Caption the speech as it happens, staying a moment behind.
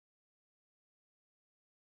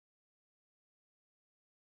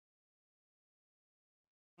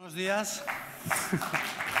Buenos días.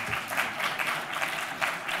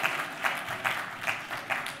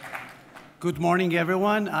 Good morning,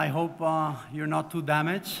 everyone. I hope you're not too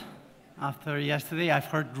damaged after yesterday. I've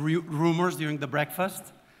heard rumors during the breakfast,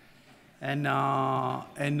 and Ulrich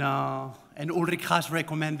has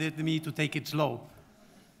recommended me to take it slow.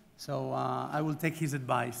 So I will take his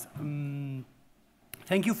advice.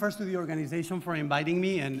 Thank you first to the organization for inviting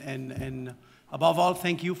me, and above all,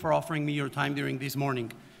 thank you for offering me your time during this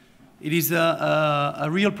morning. It is a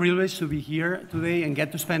real privilege to be here today and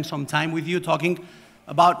get to spend some time with you talking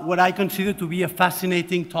about what I consider to be a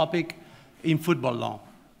fascinating topic in football law.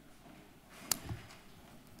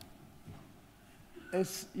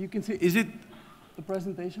 As you can see, is it the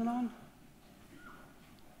presentation on?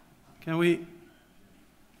 Can we?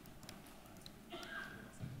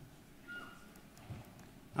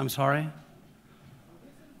 I'm sorry?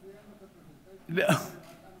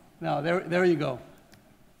 No, there you go.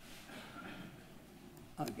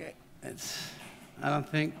 Okay, I don't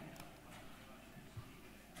think,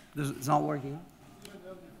 it's not working.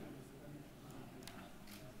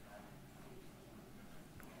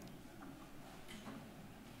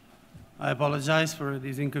 I apologize for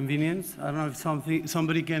this inconvenience. I don't know if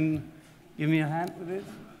somebody can give me a hand with this.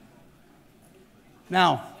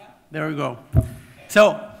 Now, there we go.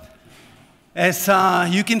 So, as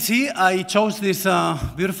you can see, I chose this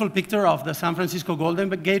beautiful picture of the San Francisco Golden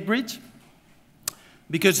Gate Bridge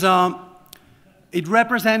because it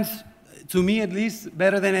represents, to me at least,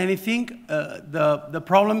 better than anything, the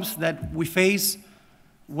problems that we face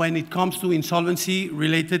when it comes to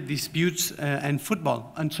insolvency-related disputes and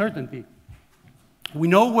football uncertainty. We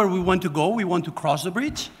know where we want to go. We want to cross the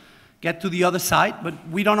bridge, get to the other side, but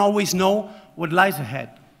we don't always know what lies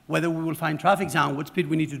ahead, whether we will find traffic jam, what speed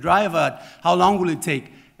we need to drive at, how long will it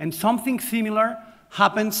take. And something similar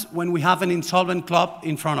happens when we have an insolvent club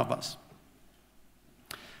in front of us.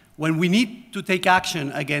 When we need to take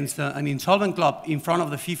action against an insolvent club in front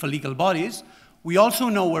of the FIFA legal bodies, we also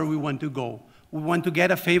know where we want to go. We want to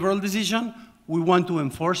get a favorable decision. We want to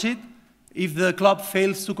enforce it if the club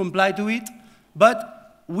fails to comply to it.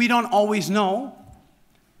 But we don't always know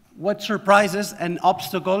what surprises and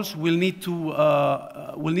obstacles we'll need to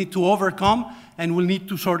overcome and we'll need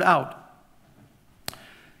to sort out.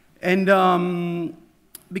 And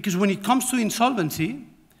because when it comes to insolvency,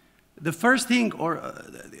 the first thing, or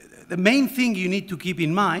the main thing you need to keep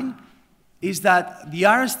in mind is that the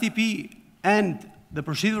RSTP and the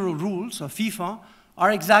procedural rules of FIFA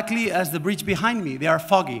are exactly as the bridge behind me. They are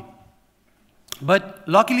foggy. But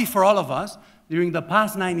luckily for all of us, during the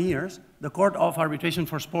past 9 years, the Court of Arbitration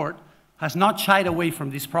for Sport has not shied away from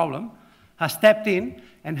this problem, has stepped in,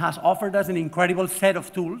 and has offered us an incredible set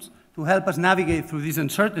of tools to help us navigate through this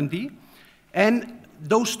uncertainty. And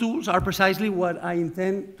those tools are precisely what I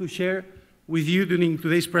intend to share with you during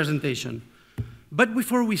today's presentation. But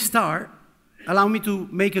before we start, allow me to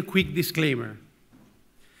make a quick disclaimer.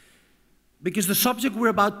 Because the subject we're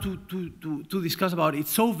about to discuss about, it's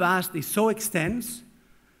so vast, it's so extensive,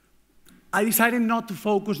 I decided not to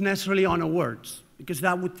focus necessarily on awards, because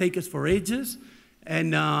that would take us for ages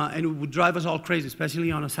and it would drive us all crazy,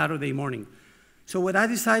 especially on a Saturday morning. So what I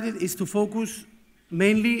decided is to focus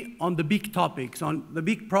mainly on the big topics, on the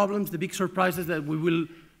big problems, the big surprises that we will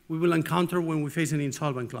encounter when we face an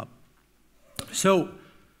insolvent club. So,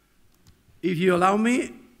 if you allow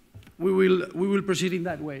me, we will proceed in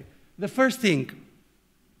that way. The first thing,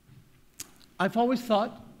 I've always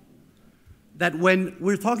thought that when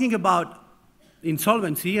we're talking about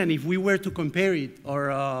insolvency, and if we were to compare it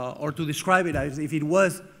or to describe it as if it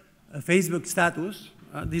was a Facebook status,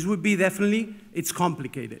 this would be definitely, it's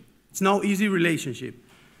complicated. It's no easy relationship.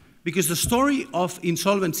 Because the story of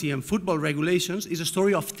insolvency and football regulations is a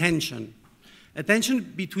story of tension. A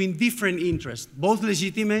tension between different interests, both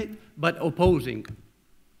legitimate but opposing.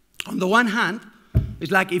 On the one hand,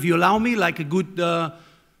 it's like, if you allow me, like a good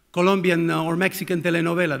Colombian or Mexican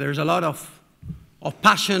telenovela. There's a lot of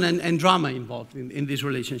passion and drama involved in this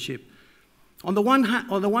relationship. On the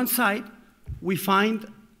one side, we find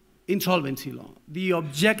insolvency law, the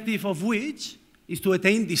objective of which is to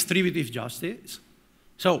attain distributive justice.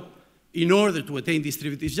 So, in order to attain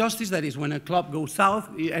distributive justice, that is when a club goes south,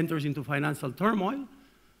 it enters into financial turmoil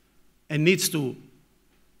and needs to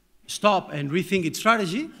stop and rethink its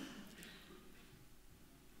strategy,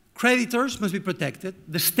 creditors must be protected,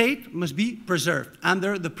 the state must be preserved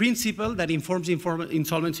under the principle that informs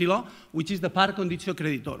insolvency law, which is the par conditio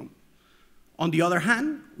creditorum. On the other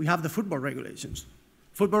hand, we have the football regulations.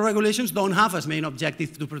 Football regulations don't have as main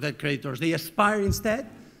objective to protect creditors. They aspire instead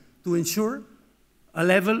to ensure a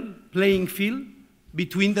level playing field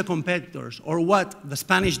between the competitors, or what the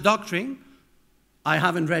Spanish doctrine, I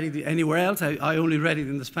haven't read it anywhere else, I only read it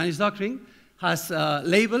in the Spanish doctrine, has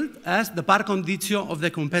labeled as the par condicio of the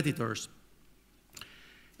competitors.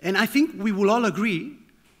 And I think we will all agree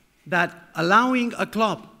that allowing a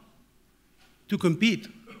club to compete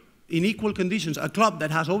in equal conditions, a club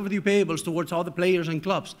that has overdue payables towards other players and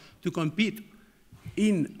clubs to compete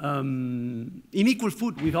in equal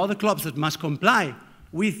foot with other clubs that must comply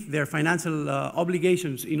with their financial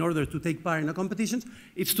obligations in order to take part in the competitions,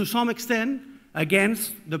 it's to some extent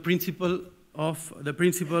against the principles of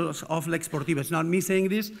Lex Sportiva. It's not me saying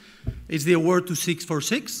this, it's the award to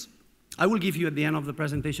 646. I will give you at the end of the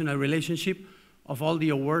presentation a relationship of all the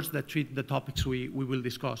awards that treat the topics we will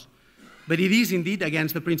discuss. But it is indeed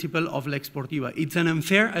against the principle of Lex Sportiva. It's an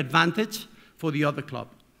unfair advantage for the other club.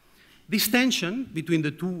 This tension between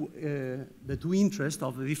the two interests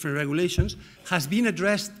of the different regulations has been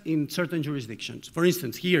addressed in certain jurisdictions. For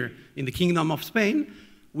instance, here in the Kingdom of Spain,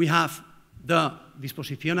 we have the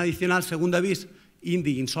Disposición Adicional Segunda Bis in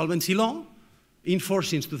the insolvency law, in force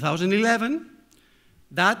since 2011,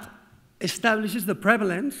 that establishes the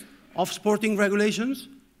prevalence of sporting regulations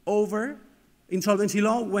over insolvency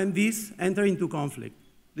law when these enter into conflict.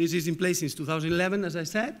 This is in place since 2011, as I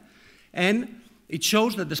said, and it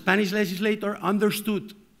shows that the Spanish legislator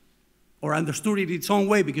understood it its own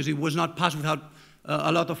way, because it was not passed without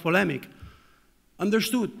a lot of polemic,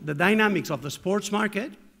 understood the dynamics of the sports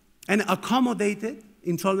market and accommodated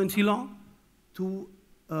insolvency law to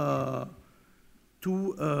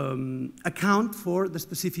account for the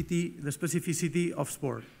specificity of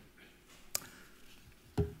sport.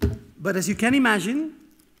 But as you can imagine,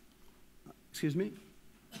 excuse me,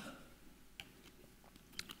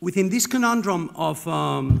 within this conundrum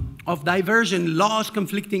of divergent laws,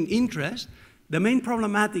 conflicting interests, the main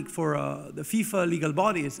problematic for the FIFA legal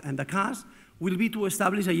bodies and the CAS will be to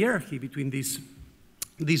establish a hierarchy between these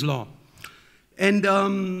laws. And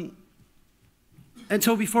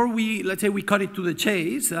so before let's say we cut it to the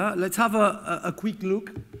chase, let's have a quick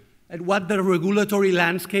look at what the regulatory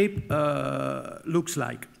landscape looks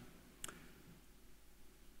like.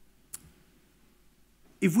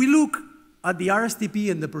 If we look at the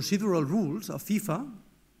RSTP and the procedural rules of FIFA,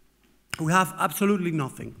 we have absolutely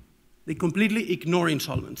nothing. They completely ignore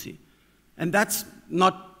insolvency. And that's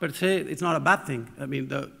not per se, it's not a bad thing. I mean,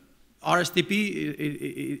 the RSTP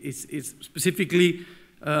is specifically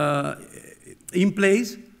in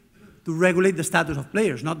place to regulate the status of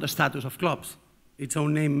players, not the status of clubs. Its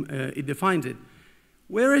own name, it defines it.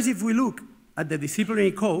 Whereas if we look at the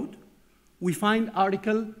disciplinary code, we find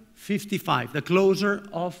Article 55, the closure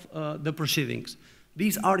of the proceedings.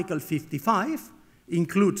 This Article 55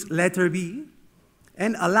 includes letter B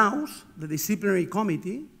and allows the disciplinary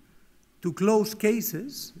committee to close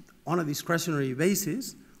cases on a discretionary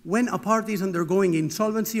basis when a party is undergoing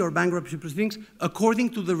insolvency or bankruptcy proceedings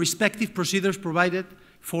according to the respective procedures provided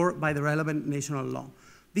for by the relevant national law.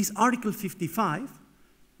 This Article 55,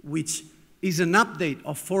 which is an update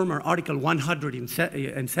of former Article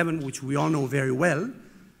 107, which we all know very well,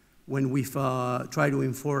 when we've tried to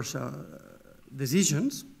enforce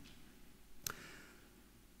decisions,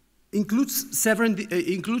 includes several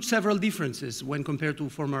differences when compared to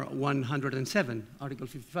former 107, Article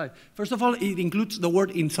 55. First of all, it includes the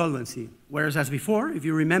word insolvency, whereas as before, if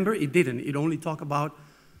you remember, it didn't. It only talked about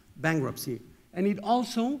bankruptcy. And it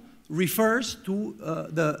also refers to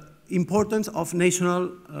the importance of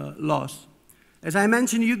national laws. As I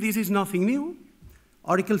mentioned to you, this is nothing new.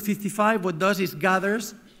 Article 55, what does is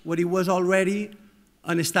gathers what it was already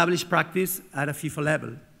an established practice at a FIFA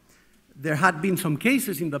level. There had been some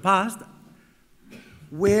cases in the past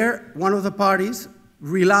where one of the parties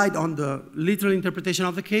relied on the literal interpretation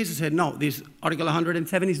of the case and said, no, this Article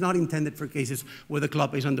 107 is not intended for cases where the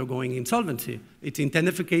club is undergoing insolvency. It's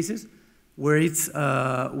intended for cases where it's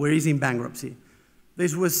in bankruptcy.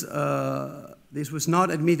 This was not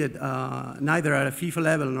admitted neither at a FIFA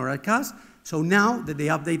level nor at CAS. So now that they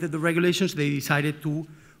updated the regulations, they decided to,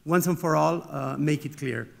 once and for all, make it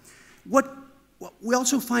clear. We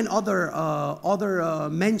also find other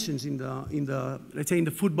mentions in the let's say in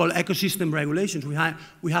the football ecosystem regulations.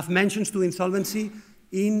 We have mentions to insolvency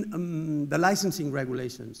in the licensing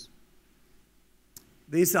regulations.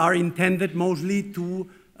 These are intended mostly so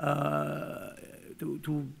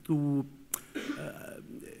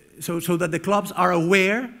that the clubs are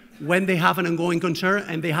aware when they have an ongoing concern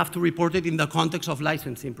and they have to report it in the context of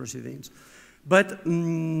licensing proceedings. But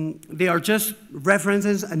they are just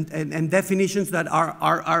references and definitions that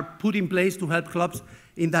are put in place to help clubs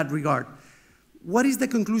in that regard. What is the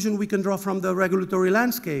conclusion we can draw from the regulatory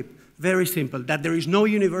landscape? very simple, that there is no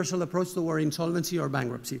universal approach toward insolvency or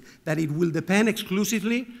bankruptcy, that it will depend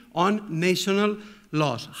exclusively on national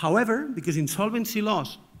laws. However, because insolvency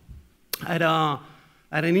laws at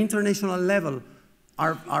an international level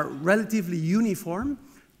are relatively uniform,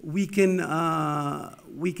 we can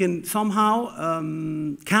somehow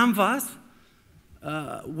canvas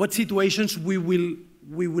what situations we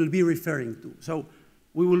will be referring to. So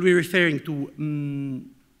we will be referring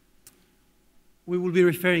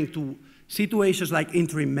to situations like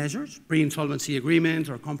interim measures, pre-insolvency agreements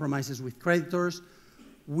or compromises with creditors.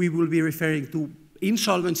 We will be referring to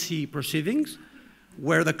insolvency proceedings,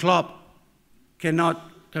 where the club can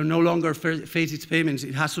no longer face its payments,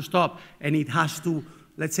 it has to stop, and it has to,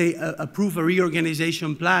 let's say, approve a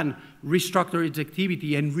reorganization plan, restructure its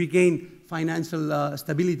activity, and regain financial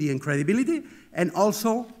stability and credibility, and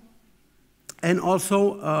also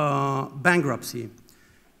bankruptcy,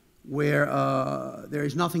 where there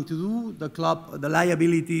is nothing to do. The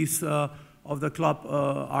liabilities of the club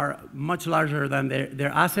are much larger than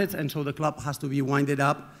their assets, and so the club has to be winded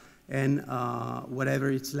up, and whatever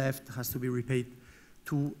is left has to be repaid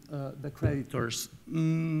to the creditors.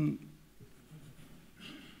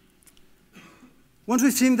 Once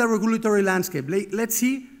we've seen the regulatory landscape, let's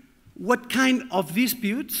see what kind of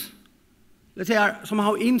disputes, let's say, are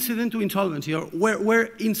somehow incident to insolvency, or where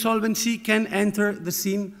insolvency can enter the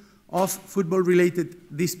scene of football-related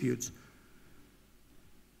disputes.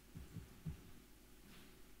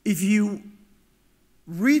 If you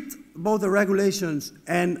read both the regulations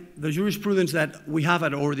and the jurisprudence that we have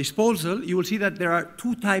at our disposal, you will see that there are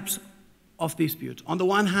two types of disputes. On the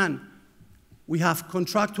one hand, we have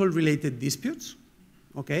contractual-related disputes,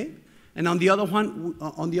 okay? And on the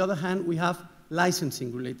other hand, we have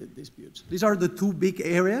licensing-related disputes. These are the two big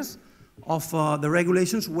areas of the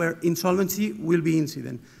regulations where insolvency will be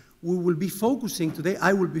incident. We will be focusing today,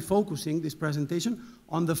 I will be focusing this presentation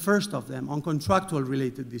on the first of them, on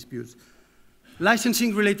contractual-related disputes.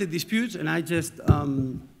 Licensing-related disputes, and I just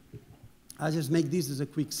make this as a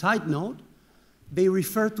quick side note, they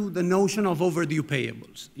refer to the notion of overdue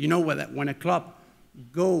payables. You know that when a club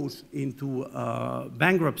goes into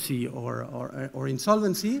bankruptcy or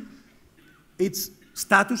insolvency, its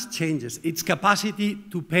status changes, its capacity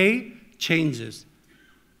to pay changes.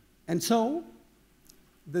 And so,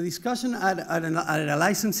 the discussion at a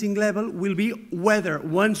licensing level will be whether,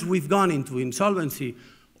 once we've gone into insolvency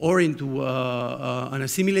or into an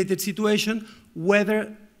assimilated situation,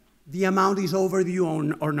 whether the amount is overdue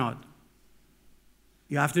or not.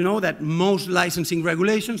 You have to know that most licensing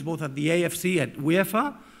regulations, both at the AFC and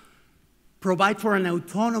UEFA, provide for an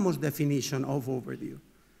autonomous definition of overdue.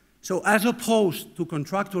 So as opposed to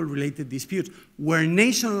contractual-related disputes, where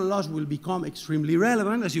national laws will become extremely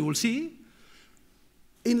relevant, as you will see,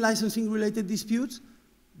 in licensing-related disputes,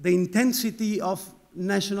 the intensity of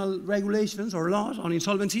national regulations or laws on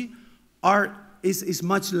insolvency is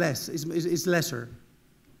much less, is lesser.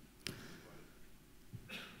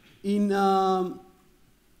 In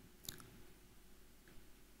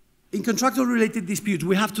contractual-related disputes,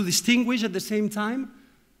 we have to distinguish at the same time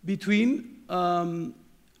between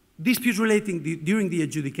disputes relating during the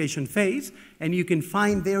adjudication phase, and you can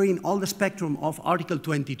find therein all the spectrum of Article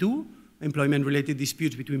 22, employment-related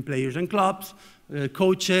disputes between players and clubs,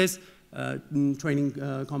 coaches, training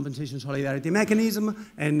compensation solidarity mechanism,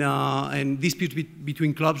 and disputes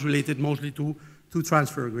between clubs related mostly to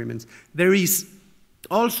transfer agreements. There is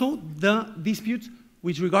also the disputes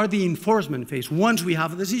which regard the enforcement phase. Once we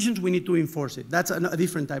have decisions, we need to enforce it. That's a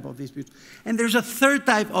different type of dispute. And there's a third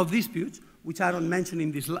type of disputes, which I don't mention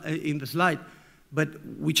in the slide, but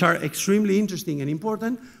which are extremely interesting and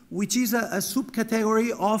important, which is a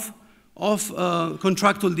subcategory of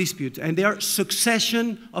contractual disputes, and they are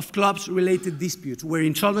succession of clubs-related disputes, where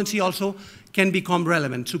insolvency also can become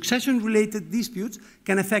relevant. Succession-related disputes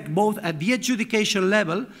can affect both at the adjudication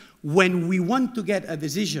level, when we want to get a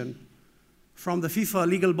decision from the FIFA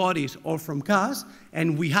legal bodies or from CAS,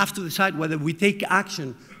 and we have to decide whether we take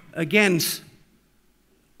action against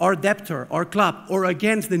our debtor, our club, or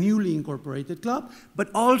against the newly incorporated club, but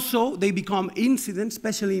also they become incidents,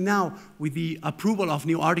 especially now with the approval of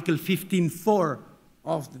new Article 15.4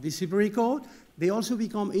 of the Disciplinary Code, they also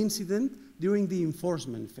become incident during the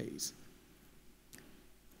enforcement phase.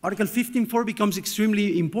 Article 15.4 becomes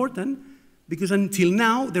extremely important because until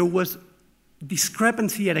now there was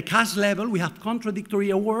discrepancy at a CAS level. We have contradictory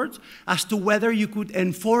awards as to whether you could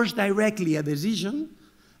enforce directly a decision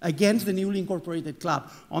against the newly incorporated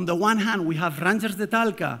club. On the one hand, we have Rangers de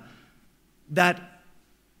Talca that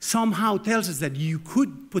somehow tells us that you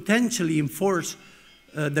could potentially enforce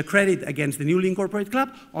the credit against the newly incorporated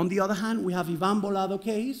club. On the other hand, we have Ivan Bolado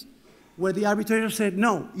case where the arbitrator said,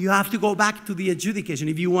 no, you have to go back to the adjudication.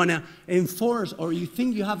 If you want to enforce or you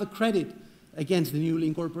think you have a credit against the newly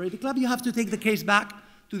incorporated club, you have to take the case back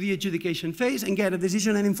to the adjudication phase and get a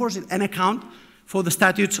decision and enforce it and account for the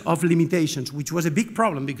statutes of limitations, which was a big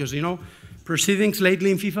problem because, you know, proceedings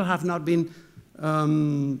lately in FIFA have not been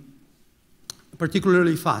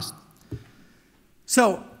particularly fast.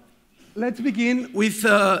 So let's begin with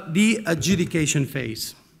the adjudication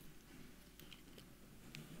phase.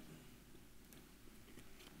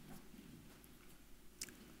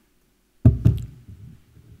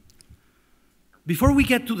 Before we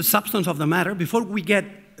get to the substance of the matter, before we get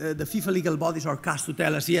the FIFA legal bodies or CAS to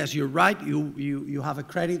tell us, yes, you're right, you have a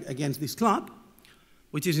credit against this club,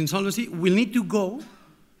 which is insolvency, we'll need to go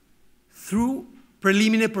through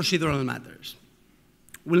preliminary procedural matters.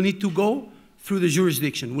 We'll need to go through the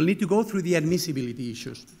jurisdiction. We'll need to go through the admissibility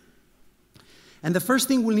issues. And the first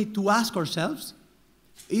thing we'll need to ask ourselves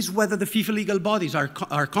is whether the FIFA legal bodies are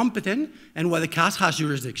competent and whether CAS has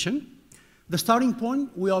jurisdiction. The starting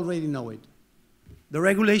point, we already know it. The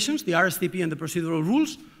regulations, the RSTP and the procedural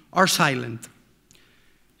rules are silent.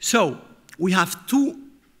 So we have two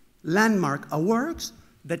landmark awards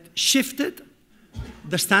that shifted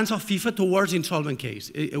the stance of FIFA towards insolvent case,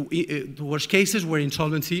 towards cases where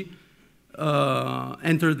insolvency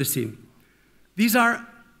entered the scene. These are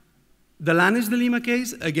the Lanes de Lima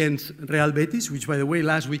case against Real Betis, which, by the way,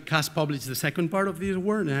 last week CAS published the second part of this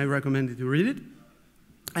award, and I recommend you to read it.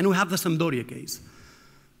 And we have the Sampdoria case.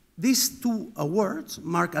 These two awards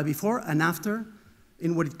mark a before and after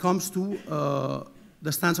in what it comes to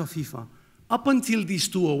the stance of FIFA. Up until these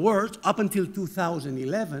two awards, up until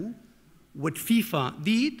 2011, what FIFA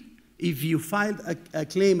did, if you filed a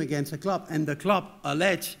claim against a club and the club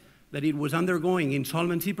alleged that it was undergoing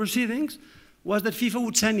insolvency proceedings, was that FIFA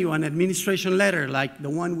would send you an administration letter like the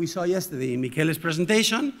one we saw yesterday in Michele's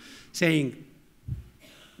presentation, saying,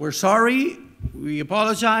 we're sorry, we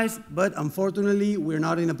apologize, but unfortunately, we're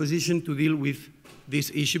not in a position to deal with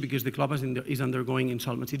this issue because the club is undergoing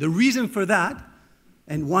insolvency. The reason for that,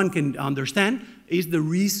 and one can understand, is the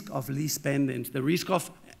risk of lis pendens, the risk of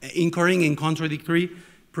incurring in contradictory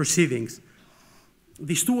proceedings.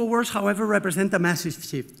 These two awards, however, represent a massive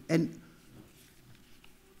shift. And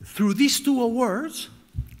through these two awards,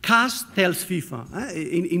 CAS tells FIFA.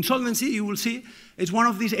 In insolvency, you will see, it's one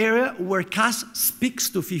of these areas where CAS speaks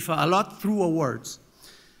to FIFA a lot through awards.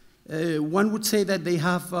 One would say that they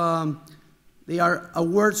are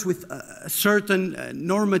awards with a certain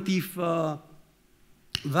normative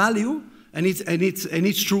value, and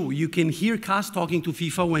it's true. You can hear CAS talking to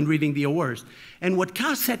FIFA when reading the awards. And what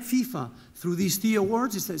CAS said FIFA through these three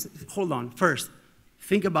awards is, says, hold on, first,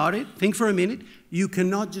 think about it, think for a minute. You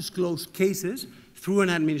cannot just close cases through an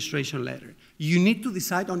administration letter. You need to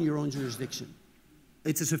decide on your own jurisdiction.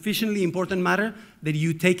 It's a sufficiently important matter that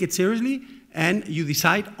you take it seriously and you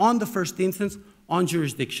decide on the first instance on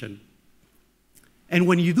jurisdiction. And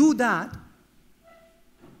when you do that,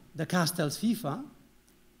 the CAS tells FIFA,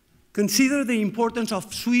 consider the importance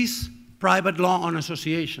of Swiss private law on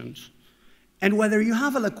associations and whether you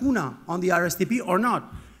have a lacuna on the RSTP or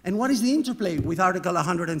not. And what is the interplay with Article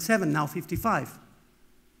 107, now 55?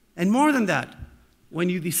 And more than that, when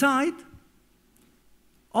you decide,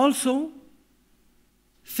 also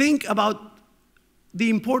think about the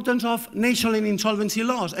importance of national and insolvency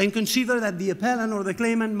laws and consider that the appellant or the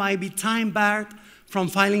claimant might be time-barred from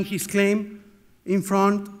filing his claim in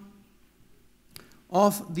front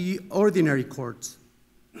of the ordinary courts.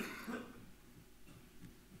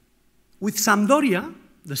 With Sampdoria,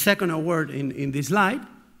 the second award in this slide,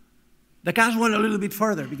 the CAS went a little bit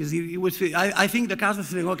further because I think the CAS was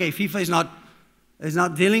saying, okay, FIFA is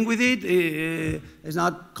not dealing with it, is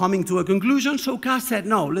not coming to a conclusion, so CAS said,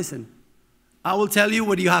 no, listen, I will tell you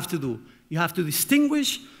what you have to do. You have to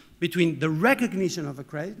distinguish between the recognition of a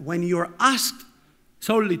credit, when you're asked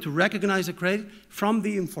solely to recognize a credit, from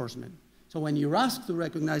the enforcement. So when you're asked to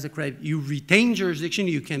recognize a credit, you retain jurisdiction,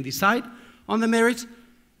 you can decide on the merits,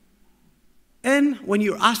 and when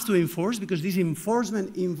you're asked to enforce, because this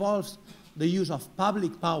enforcement involves the use of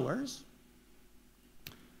public powers,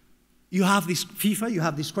 you have this FIFA, you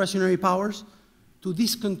have discretionary powers to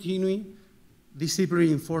discontinue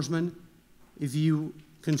disciplinary enforcement if you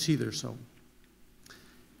consider so.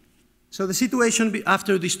 So the situation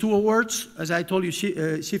after these two awards, as I told you,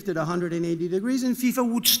 shifted 180 degrees, and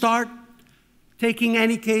FIFA would start taking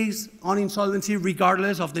any case on insolvency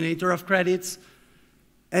regardless of the nature of credits.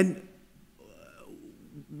 And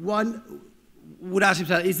one would ask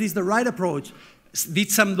himself, is this the right approach? Did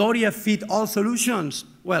Sampdoria fit all solutions?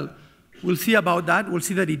 Well, we'll see about that. We'll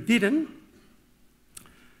see that it didn't.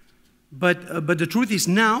 But the truth is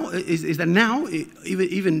that now,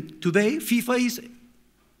 even today, FIFA is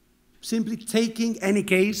simply taking any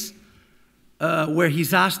case where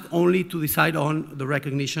he's asked only to decide on the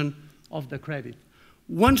recognition of the credit.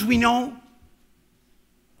 Once we know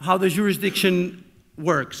how the jurisdiction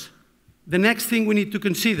works, the next thing we need to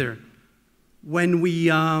consider when we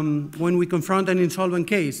confront an insolvent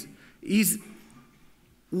case is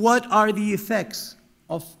what are the effects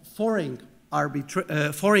of foreign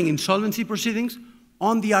insolvency proceedings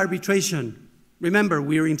on the arbitration. Remember,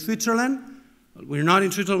 we're in Switzerland. We're not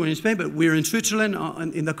in Switzerland, we're in Spain, but we're in Switzerland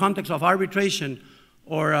in the context of arbitration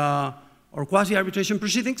or quasi-arbitration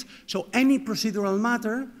proceedings. So any procedural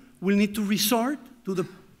matter will need to resort to the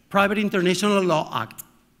Private International Law Act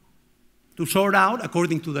to sort out,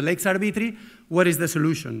 according to the lex arbitri, what is the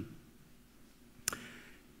solution.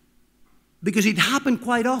 Because it happened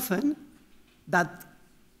quite often that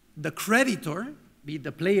the creditor, be it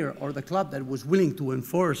the player or the club that was willing to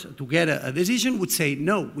enforce, to get a decision, would say,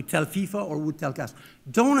 no, we tell FIFA or would tell CAS.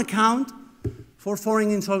 Don't account for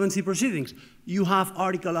foreign insolvency proceedings. You have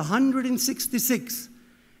Article 166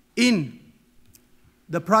 in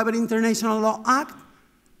the Private International Law Act,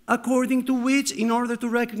 according to which, in order to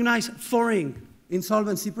recognize foreign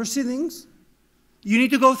insolvency proceedings, you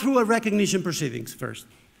need to go through a recognition proceedings first.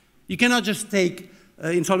 You cannot just take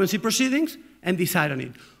insolvency proceedings and decide on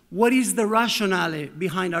it. What is the rationale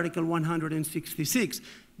behind Article 166?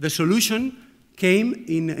 The solution came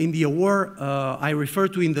in the award I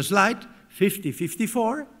referred to in the slide,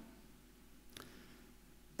 5054.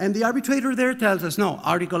 And the arbitrator there tells us, no,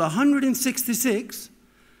 Article 166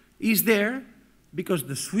 is there because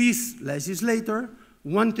the Swiss legislator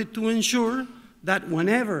wanted to ensure that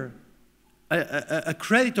whenever a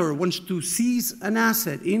creditor wants to seize an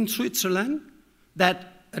asset in Switzerland,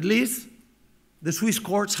 that at least the Swiss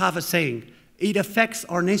courts have a saying. It affects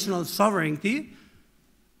our national sovereignty.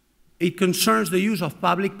 It concerns the use of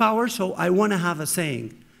public power, so I want to have a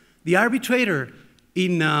saying. The arbitrator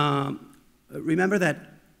remember that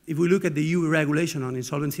if we look at the EU regulation on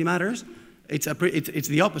insolvency matters, it's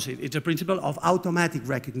the opposite. It's a principle of automatic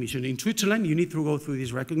recognition. In Switzerland, you need to go through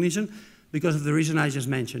this recognition because of the reason I just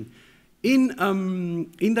mentioned. In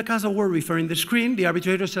the case award referring the screen, the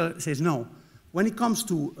arbitrator says no. When it comes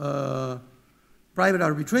to private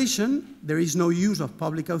arbitration, there is no use of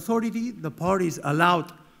public authority. The parties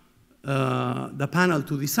allowed the panel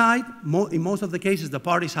to decide. In most of the cases, the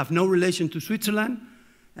parties have no relation to Switzerland,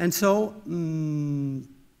 and so you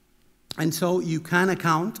can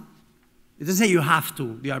account. It doesn't say you have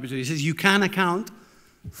to, the arbitrator. It says you can account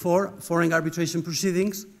for foreign arbitration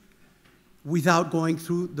proceedings without going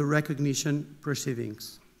through the recognition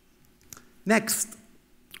proceedings. Next.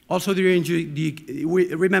 Also,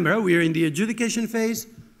 remember, we are in the adjudication phase,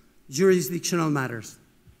 jurisdictional matters.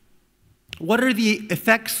 What are the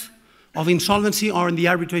effects of insolvency on the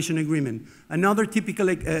arbitration agreement? Another typical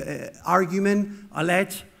argument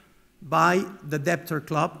alleged by the debtor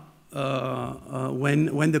club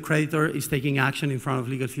when the creditor is taking action in front of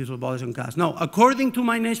legal feudal bodies and CAS. No, according to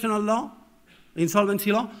my national law,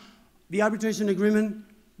 insolvency law, the arbitration agreement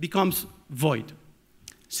becomes void.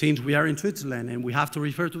 Since we are in Switzerland and we have to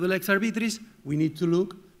refer to the lex arbitris, we need to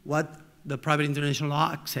look what the Private International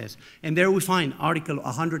Law Act says. And there we find Article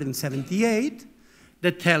 178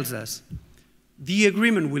 that tells us the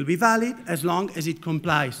agreement will be valid as long as it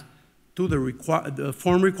complies to the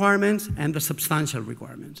form requirements and the substantial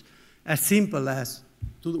requirements. As simple as,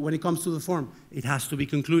 when it comes to the form, it has to be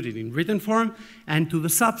concluded in written form, and to the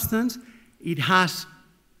substance, it has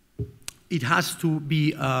to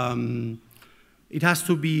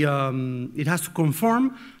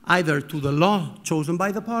conform either to the law chosen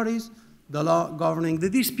by the parties, the law governing the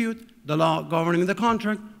dispute, the law governing the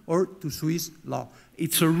contract, or to Swiss law.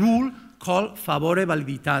 It's a rule called favore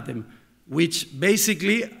validitatem, which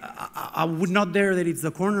basically, I would not dare that it's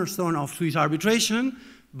the cornerstone of Swiss arbitration,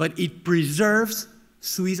 but it preserves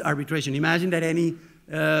Swiss arbitration. Imagine that any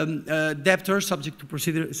debtor subject to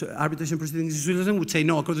arbitration proceedings in Switzerland would say,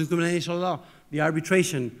 no, according to the national law, the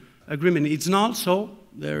arbitration agreement is null, so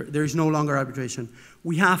there is no longer arbitration.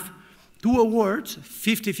 We have two awards,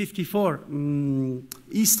 5054,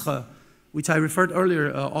 Istres, which I referred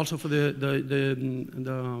earlier also for the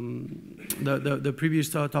previous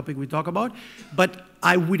topic we talked about. But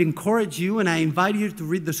I would encourage you, and I invite you to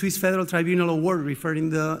read the Swiss Federal Tribunal Award referred in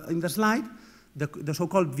the slide, the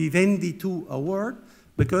so-called Vivendi II Award,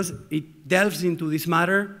 because it delves into this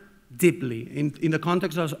matter deeply in the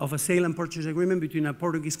context of a sale and purchase agreement between a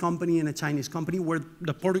Portuguese company and a Chinese company, where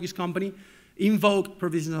the Portuguese company invoked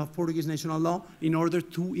provisions of Portuguese national law in order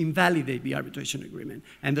to invalidate the arbitration agreement.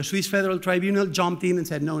 And the Swiss Federal Tribunal jumped in and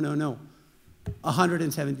said, no, no, no.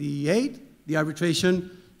 178, the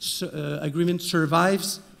arbitration agreement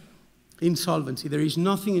survives insolvency. There is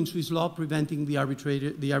nothing in Swiss law preventing the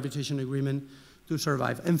arbitration agreement to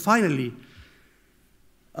survive. And finally,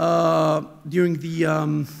 during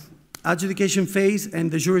the adjudication phase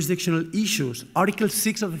and the jurisdictional issues, Article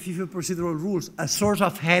 6 of the FIFA procedural rules, a source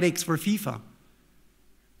of headaches for FIFA.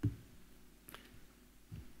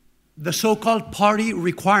 The so-called party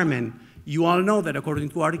requirement. You all know that according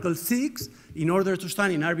to Article 6, in order to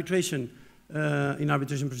stand in arbitration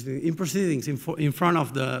proceedings in front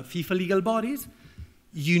of the FIFA legal bodies,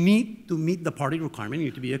 you need to meet the party requirement. You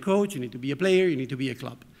need to be a coach, you need to be a player, you need to be a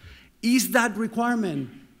club. Is that requirement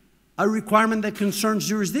a requirement that concerns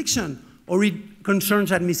jurisdiction, or it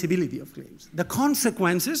concerns admissibility of claims? The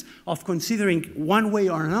consequences of considering one way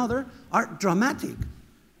or another are dramatic.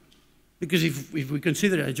 Because if we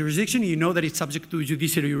consider a jurisdiction, you know that it's subject to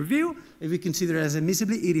judiciary review. If we consider it as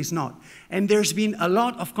admissibly, it is not. And there's been a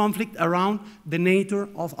lot of conflict around the nature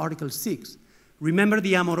of Article 6. Remember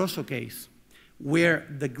the Amoroso case, where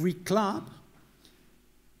the Greek club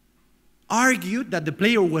argued that the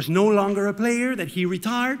player was no longer a player, that he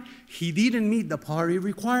retired, he didn't meet the party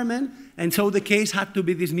requirement, and so the case had to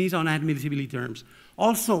be dismissed on admissibility terms.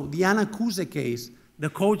 Also, the Anna Kuse case, the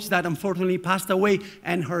coach that unfortunately passed away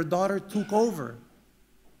and her daughter took over,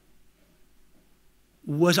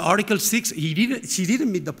 was Article 6. She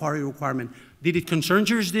didn't meet the party requirement. Did it concern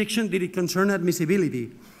jurisdiction? Did it concern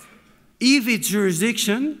admissibility? If it's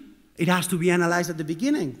jurisdiction, it has to be analyzed at the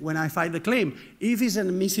beginning when I file the claim. If it's an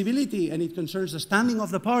admissibility and it concerns the standing of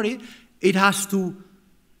the party, it has to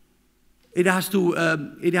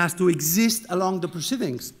exist along the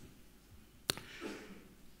proceedings.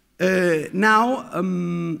 Thanks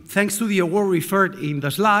to the award referred in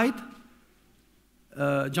the slide,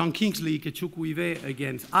 John Kingsley, Kechukuive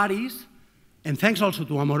against Aris, and thanks also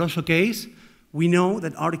to Amoroso case, we know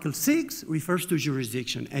that Article 6 refers to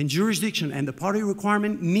jurisdiction, and jurisdiction and the party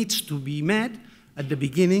requirement needs to be met at the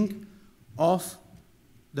beginning of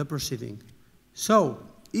the proceeding. So,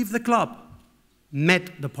 if the club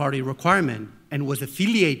met the party requirement and was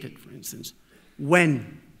affiliated, for instance,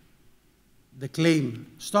 when the claim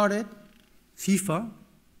started, FIFA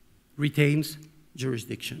retains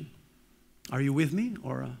jurisdiction. Are you with me,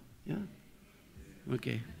 or yeah?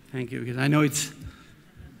 Okay, thank you, because I know it's,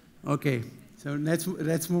 okay. So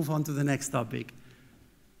let's move on to the next topic.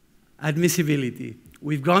 Admissibility.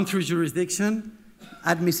 We've gone through jurisdiction,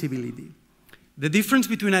 admissibility. The difference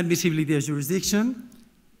between admissibility and jurisdiction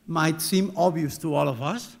might seem obvious to all of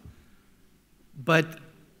us, but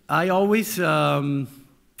I always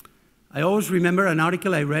remember an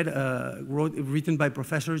article I read, written by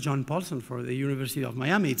Professor John Paulson for the University of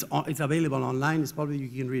Miami. It's available online, it's probably you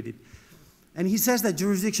can read it. And he says that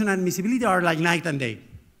jurisdiction and admissibility are like night and day.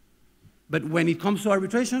 But when it comes to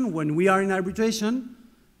arbitration, when we are in arbitration,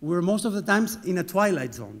 we're most of the times in a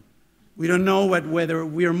twilight zone. We don't know whether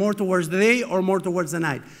we are more towards the day or more towards the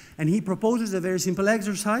night. And he proposes a very simple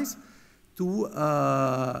exercise to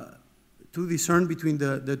discern between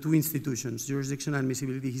the two institutions, jurisdiction and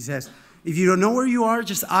admissibility. He says, if you don't know where you are,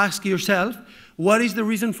 just ask yourself, what is the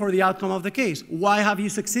reason for the outcome of the case? Why have you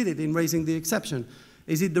succeeded in raising the exception?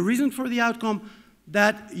 Is it the reason for the outcome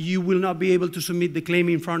that you will not be able to submit the claim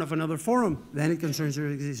in front of another forum? Then it concerns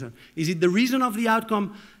jurisdiction. Is it the reason of the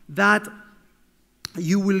outcome that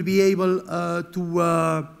you will be able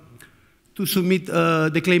to submit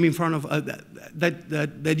the claim in front of,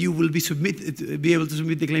 that you will be able to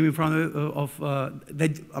submit the claim in front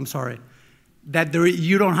that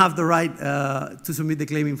you don't have the right to submit the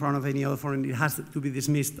claim in front of any other forum? It has to be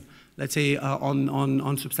dismissed, let's say,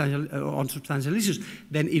 on substantial issues.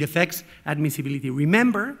 Then it affects admissibility.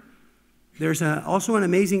 Remember, there's also an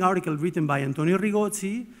amazing article written by Antonio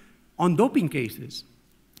Rigozzi on doping cases.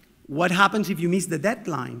 What happens if you miss the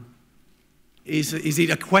deadline? Is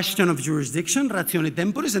it a question of jurisdiction, ratione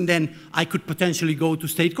temporis, and then I could potentially go to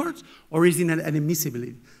state courts? Or is it an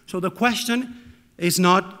admissibility? So the question is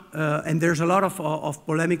not, and there's a lot of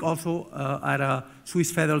polemic also at a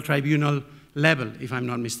Swiss Federal Tribunal level, if I'm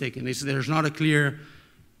not mistaken. There's not a clear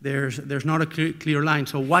line.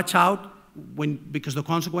 So watch out, because the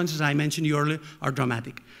consequences I mentioned earlier are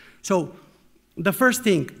dramatic. So the first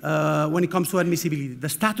thing when it comes to admissibility, the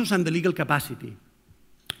status and the legal capacity.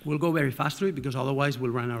 We'll go very fast through it because otherwise we'll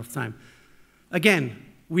run out of time. Again,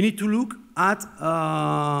 we need to look at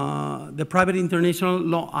the Private International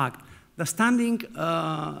Law Act. The standing,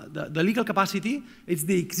 the legal capacity, it's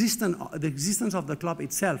the existence of the club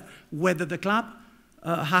itself, whether the club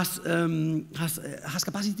has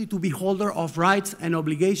capacity to be holder of rights and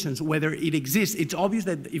obligations, whether it exists. It's obvious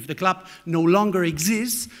that if the club no longer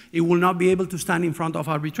exists, it will not be able to stand in front of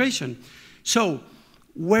arbitration. So,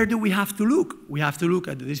 where do we have to look? We have to look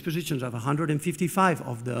at the dispositions of 155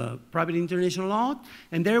 of the private international law,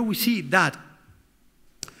 and there we see that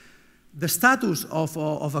the status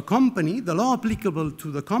of a company, the law applicable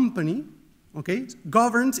to the company, okay,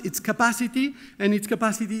 governs its capacity and its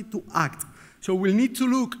capacity to act. So we'll need to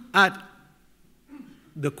look at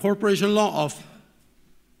the corporation law of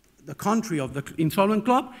the country of the insolvent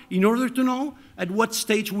club in order to know at what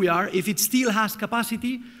stage we are, if it still has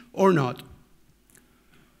capacity or not.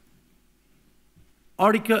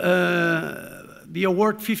 The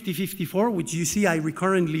award 50-54, which you see I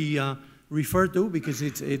recurrently refer to because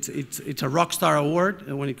it's a rock star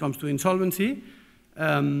award when it comes to insolvency,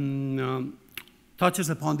 touches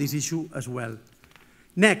upon this issue as well.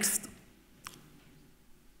 Next,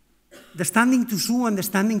 the standing to sue and the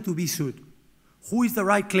standing to be sued. Who is the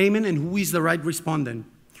right claimant and who is the right respondent?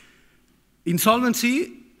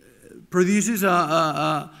 Insolvency produces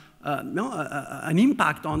an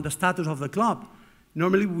impact on the status of the club.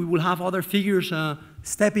 Normally, we will have other figures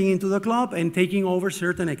stepping into the club and taking over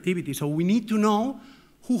certain activities. So we need to know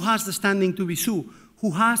who has the standing to be sued,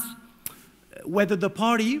 who has, whether the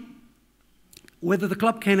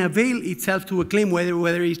club can avail itself to a claim,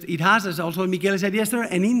 whether it has, as also Miguel said yesterday,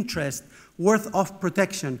 an interest worth of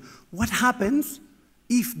protection. What happens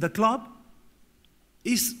if the club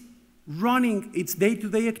is running its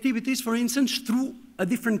day-to-day activities, for instance, through a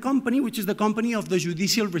different company, which is the company of the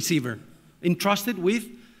judicial receiver, entrusted with,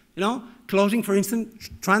 closing, for instance,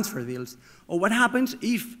 transfer deals? Or what happens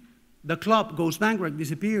if the club goes bankrupt,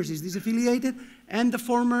 disappears, is disaffiliated, and the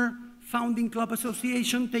former founding club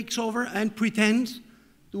association takes over and pretends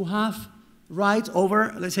to have rights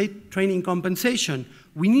over, let's say, training compensation?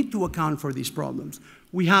 We need to account for these problems.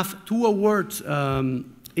 We have two awards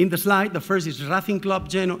in the slide. The first is Racing Club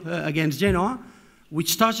against Genoa,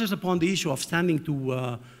 which touches upon the issue of standing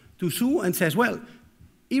to sue and says, well,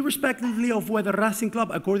 irrespectively of whether Racing Club,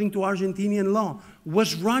 according to Argentinian law,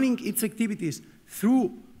 was running its activities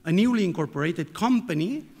through a newly incorporated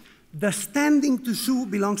company, the standing to sue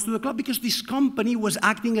belongs to the club because this company was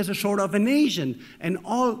acting as a sort of an agent, and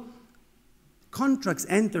all contracts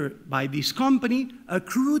entered by this company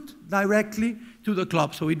accrued directly to the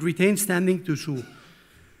club, so it retains standing to sue.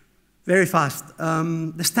 Very fast.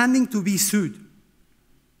 The standing to be sued.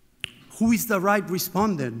 Who is the right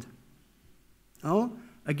respondent? Oh,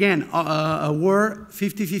 again, award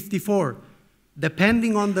 50-54.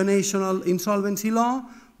 Depending on the national insolvency law,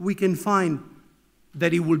 we can find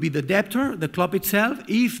that it will be the debtor, the club itself,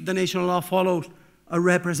 if the national law follows a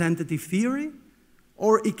representative theory,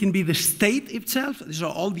 or it can be the state itself. These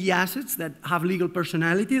are all the assets that have legal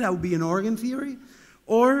personality, that would be an organ theory,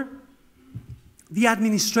 or the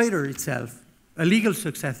administrator itself, a legal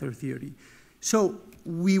successor theory. So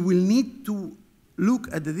we will need to look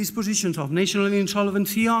at the dispositions of national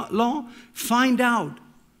insolvency law, find out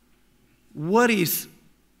who is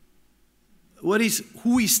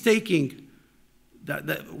taking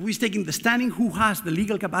the standing, who has the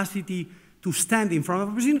legal capacity to stand in front of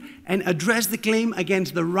a proceeding, and address the claim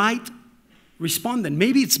against the right respondent.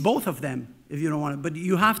 Maybe it's both of them, if you don't want it, but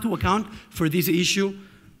you have to account for this issue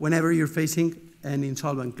whenever you're facing an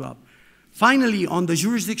insolvent club. Finally, on the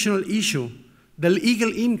jurisdictional issue, the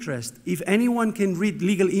legal interest. If anyone can read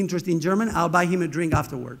legal interest in German, I'll buy him a drink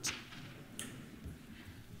afterwards.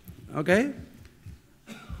 Okay?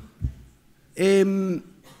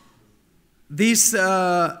 This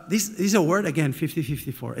is a word, again,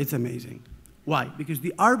 50-54. It's amazing. Why? Because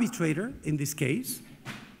the arbitrator, in this case,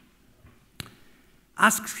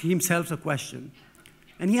 asks himself a question.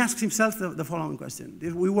 And he asks himself the following question.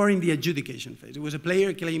 We were in the adjudication phase. It was a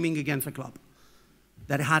player claiming against a club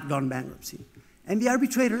that had gone bankruptcy. And the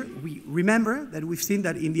arbitrator, we remember that we've seen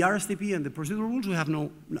that in the RSTP and the procedural rules, we have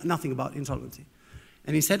nothing about insolvency.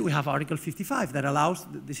 And instead, we have Article 55 that allows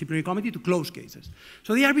the disciplinary committee to close cases.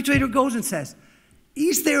 So the arbitrator goes and says,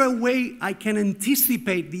 is there a way I can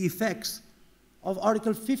anticipate the effects of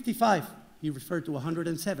Article 55, he referred to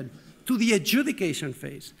 107, to the adjudication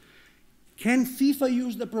phase? Can FIFA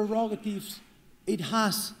use the prerogatives it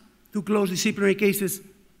has to close disciplinary cases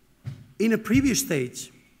in a previous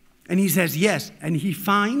stage? And he says yes, and he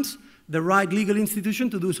finds the right legal institution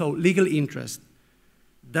to do so, legal interest.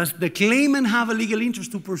 Does the claimant have a legal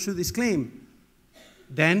interest to pursue this claim?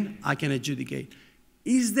 Then I can adjudicate.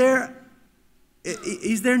 Is there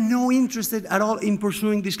no interest at all in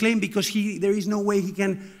pursuing this claim because there is no way he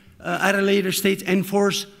can, at a later stage,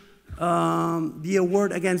 enforce the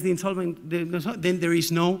award against the insolvent, then there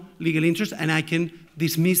is no legal interest, and I can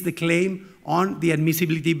dismiss the claim on the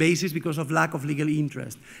admissibility basis because of lack of legal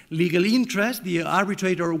interest. Legal interest, the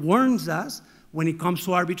arbitrator warns us, when it comes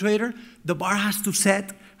to arbitrator, the bar has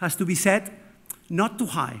to be set not too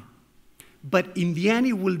high. But in the end,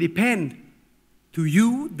 it will depend to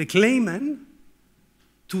you, the claimant,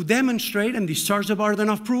 to demonstrate and discharge the burden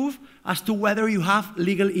of proof as to whether you have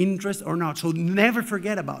legal interest or not. So never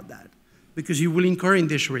forget about that, because you will incur in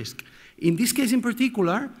this risk. In this case in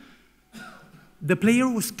particular, the player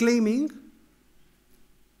was claiming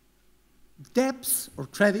debts or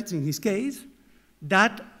credits, in his case,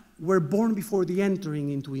 that were born before the entering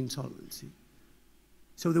into insolvency.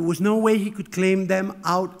 So there was no way he could claim them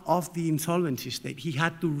out of the insolvency state. He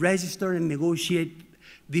had to register and negotiate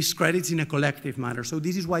these credits in a collective manner. So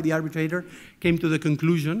this is why the arbitrator came to the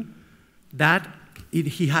conclusion that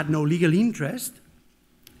he had no legal interest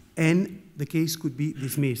and the case could be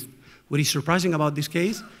dismissed. What is surprising about this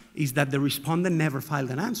case is that the respondent never filed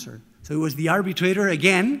an answer. So it was the arbitrator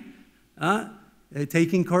again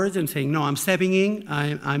taking courage and saying, no, I'm stepping in,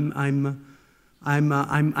 I'm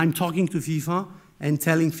talking to FIFA and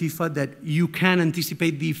telling FIFA that you can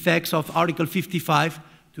anticipate the effects of Article 55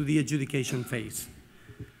 to the adjudication phase.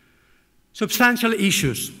 Substantial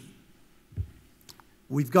issues.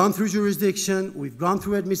 We've gone through jurisdiction, we've gone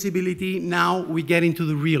through admissibility, now we get into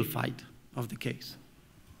the real fight of the case.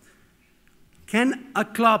 Can a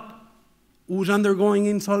club who's undergoing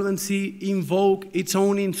insolvency invoke its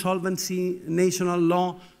own insolvency national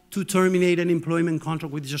law to terminate an employment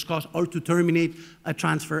contract with just cause or to terminate a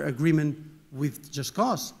transfer agreement with just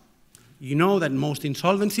cause? You know that most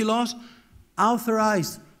insolvency laws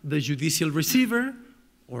authorize the judicial receiver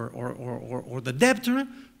or the debtor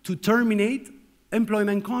to terminate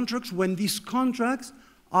employment contracts when these contracts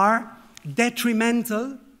are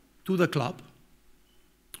detrimental to the club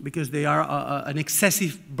because they are an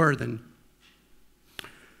excessive burden.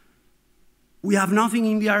 We have nothing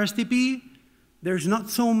in the RSTP. There's not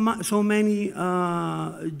so many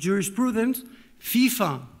jurisprudence.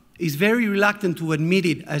 FIFA is very reluctant to admit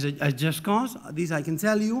it as just cause. This I can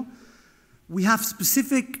tell you. We have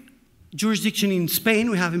specific jurisdiction in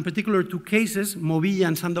Spain. We have in particular two cases, Movilla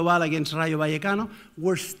and Sandoval against Rayo Vallecano,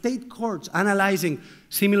 where state courts analyzing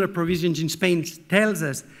similar provisions in Spain tells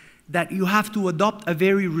us that you have to adopt a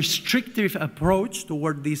very restrictive approach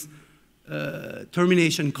toward these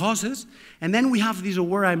termination causes. And then we have this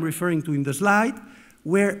award I'm referring to in the slide,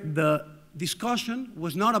 where the discussion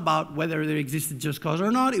was not about whether there existed just cause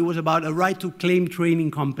or not. It was about a right to claim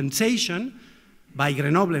training compensation by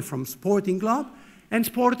Grenoble from Sporting Club. And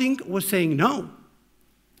Sporting was saying, no,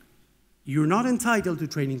 you're not entitled to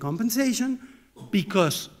training compensation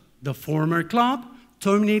because the former club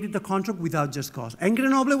terminated the contract without just cause. And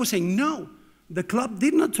Grenoble was saying, no, the club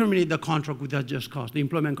did not terminate the contract without just cause, the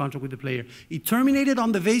employment contract with the player. It terminated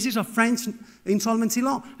on the basis of French insolvency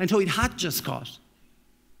law, and so it had just cause.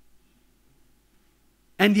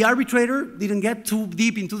 And the arbitrator didn't get too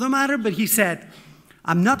deep into the matter, but he said,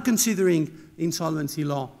 I'm not considering insolvency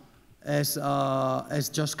law as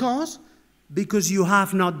just cause because you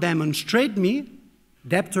have not demonstrated me,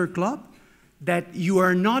 debtor club, that you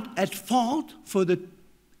are not at fault for the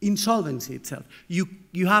insolvency itself.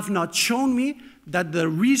 You have not shown me that the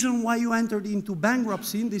reason why you entered into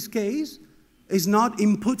bankruptcy in this case is not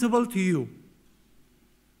imputable to you.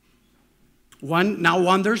 One now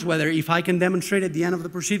wonders whether if I can demonstrate at the end of the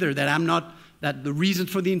procedure that that the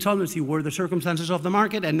reasons for the insolvency were the circumstances of the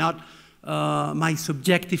market and not my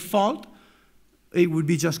subjective fault, it would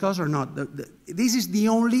be just cause or not. This is the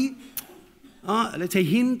only, let's say,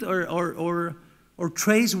 hint or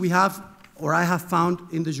trace we have or I have found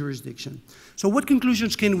in the jurisdiction. So what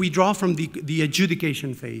conclusions can we draw from the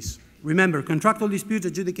adjudication phase? Remember, contractual disputes,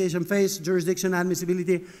 adjudication phase, jurisdiction,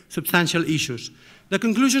 admissibility, substantial issues. The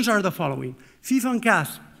conclusions are the following. FIFA and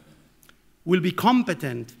CAS will be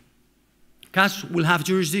competent. CAS will have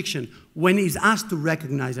jurisdiction when it is asked to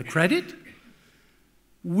recognize a credit.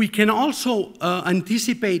 We can also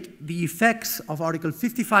anticipate the effects of Article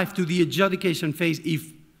 55 to the adjudication phase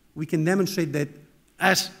if we can demonstrate that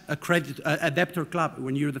as a debtor club,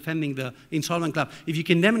 when you're defending the insolvent club, if you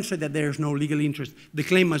can demonstrate that there is no legal interest, the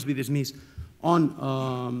claim must be dismissed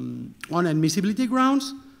on admissibility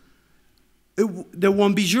grounds. There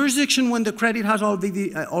won't be jurisdiction when the credit has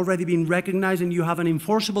already been recognized and you have an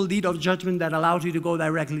enforceable deed of judgment that allows you to go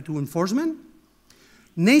directly to enforcement.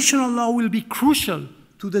 National law will be crucial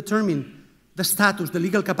to determine the status, the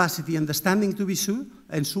legal capacity, and the standing to be sued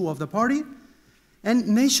and sue of the party. And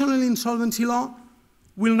national insolvency law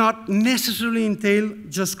will not necessarily entail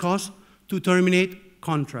just cause to terminate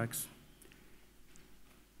contracts.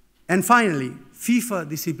 And finally, FIFA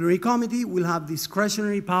Disciplinary Committee will have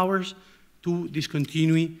discretionary powers to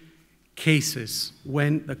discontinue cases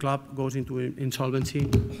when the club goes into insolvency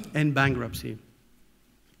and bankruptcy.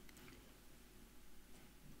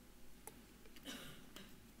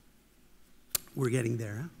 We're getting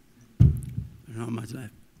there, huh? There's not much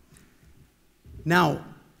left. Now,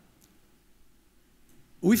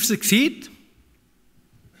 we've succeeded.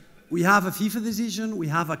 We have a FIFA decision, we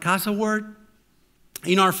have a CAS award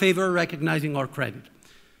in our favor, recognizing our credit.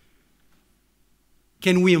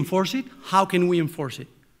 Can we enforce it? How can we enforce it?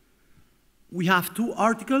 We have 2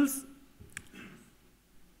 articles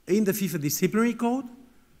in the FIFA Disciplinary Code,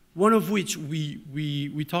 one of which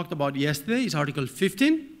we talked about yesterday, is Article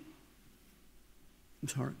 15. I'm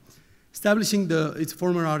sorry. Establishing it's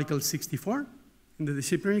former Article 64 in the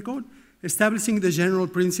Disciplinary Code, establishing the general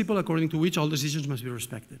principle according to which all decisions must be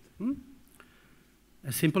respected.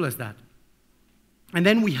 As simple as that. And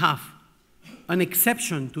then we have an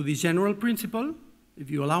exception to the general principle, if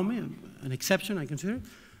you allow me, an exception I consider,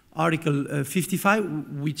 Article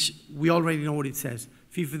 55, which we already know what it says.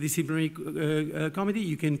 FIFA Disciplinary Committee,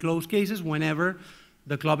 you can close cases whenever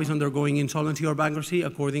the club is undergoing insolvency or bankruptcy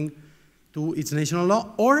according to its national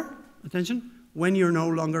law, or, attention, when you're no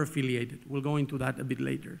longer affiliated. We'll go into that a bit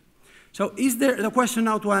later. So is there, the question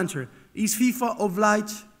now to answer, is FIFA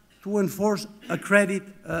obliged to enforce a credit,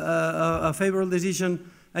 a favorable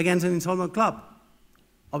decision against an insolvent club?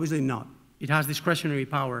 Obviously not. It has discretionary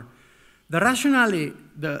power. The rationale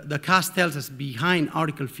the CAS tells us behind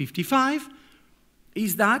Article 55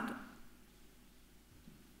 is that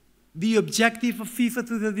the objective of FIFA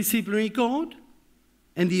to the disciplinary code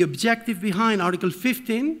and the objective behind Article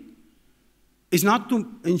 15 is not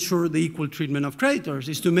to ensure the equal treatment of creditors,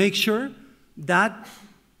 it's to make sure that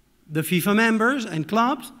the FIFA members and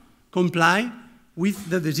clubs comply with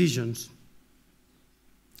the decisions.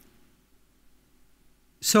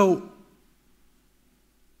 So,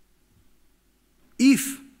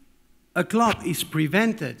 if a club is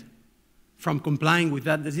prevented from complying with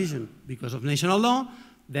that decision because of national law,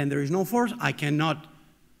 then there is no force. I cannot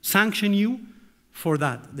sanction you for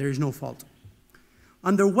that. There is no fault.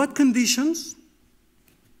 Under what conditions,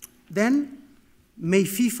 then, may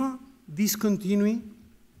FIFA discontinue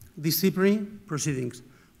disciplinary proceedings?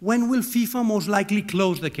 When will FIFA most likely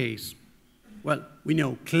close the case? Well, we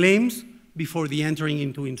know claims before the entering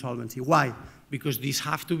into insolvency. Why? Because these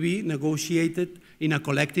have to be negotiated in a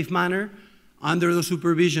collective manner under the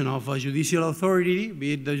supervision of a judicial authority,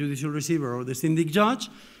 be it the judicial receiver or the syndic judge.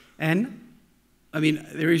 And, I mean,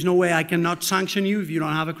 there is no way I cannot sanction you if you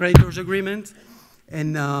don't have a creditors agreement.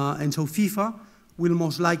 And so FIFA will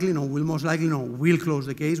most likely will close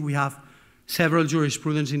the case. We have several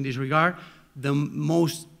jurisprudence in this regard. The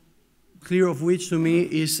most clear of which to me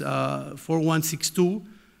is 4162,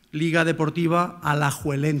 Liga Deportiva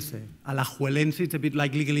Alajuelense. Alajuelense, it's a bit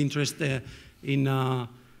like legal interest in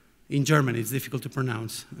German. It's difficult to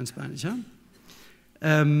pronounce in Spanish. Huh?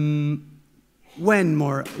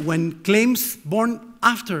 When claims born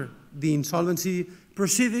after the insolvency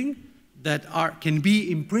proceeding that can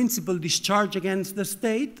be in principle discharged against the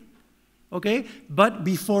state, okay, but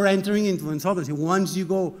before entering into insolvency. Once you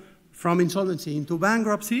go from insolvency into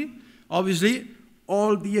bankruptcy, obviously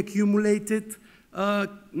all the accumulated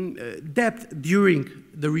debt during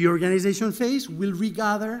the reorganization phase will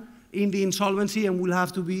regather in the insolvency and will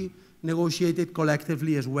have to be negotiated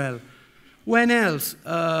collectively as well. When else?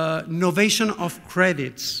 Novation of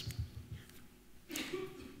credits.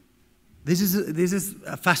 This is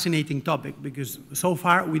a fascinating topic because so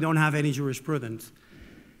far we don't have any jurisprudence.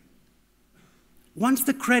 Once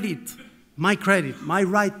the credit, my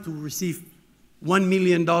right to receive $1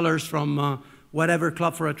 million from whatever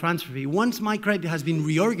club for a transfer fee, once my credit has been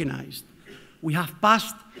reorganized, we have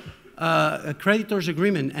passed a creditor's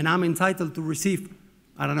agreement and I'm entitled to receive,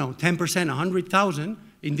 I don't know, 10%, 100,000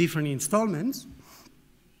 in different installments,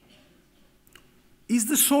 is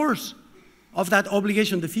the source of that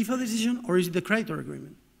obligation the FIFA decision or is it the creditor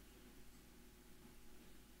agreement?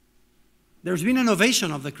 There's been a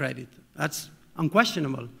novation of the credit. That's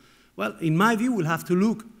unquestionable. Well, in my view, we'll have to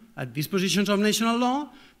look at dispositions of national law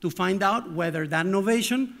to find out whether that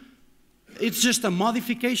novation, it's just a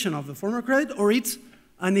modification of the former credit or it's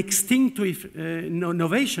an extinctive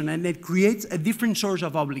novation and it creates a different source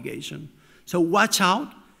of obligation. So watch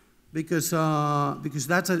out because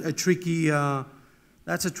that's a tricky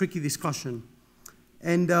discussion.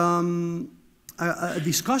 And a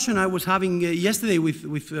discussion I was having yesterday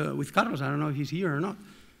with Carlos, I don't know if he's here or not,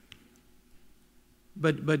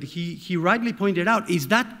 but he rightly pointed out, is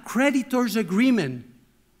that creditor's agreement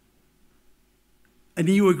a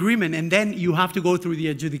new agreement, and then you have to go through the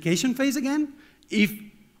adjudication phase again. If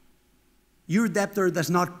your debtor does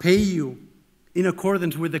not pay you in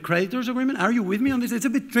accordance with the creditor's agreement, are you with me on this? It's a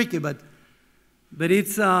bit tricky, but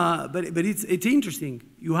it's interesting.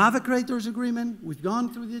 You have a creditor's agreement. We've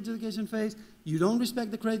gone through the adjudication phase. You don't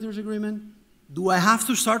respect the creditor's agreement. Do I have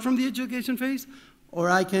to start from the adjudication phase, or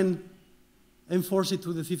I can enforce it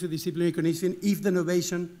through the FIFA disciplinary commission if the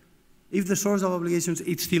novation, if the source of obligations,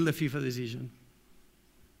 it's still the FIFA decision?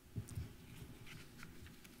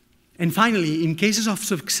 And finally, in cases of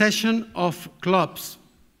succession of clubs,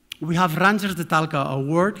 we have Rangers de Talca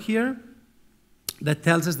award here that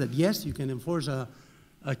tells us that yes, you can enforce a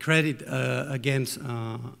credit against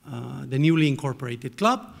the newly incorporated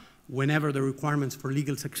club whenever the requirements for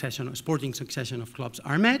legal succession or sporting succession of clubs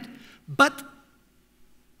are met, but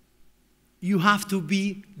you have to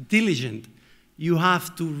be diligent. You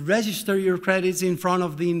have to register your credits in front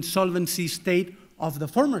of the insolvency state of the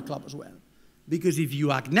former club as well. Because if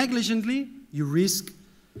you act negligently, you risk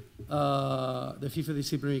the FIFA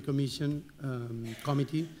Disciplinary Commission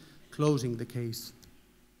committee closing the case.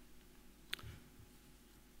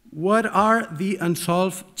 What are the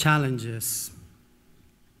unsolved challenges?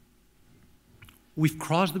 We've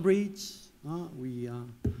crossed the bridge.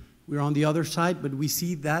 We're on the other side, but we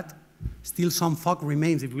see that still some fog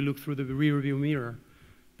remains if we look through the rear-view mirror.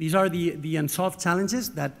 These are the unsolved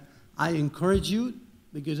challenges that I encourage you,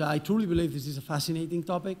 because I truly believe this is a fascinating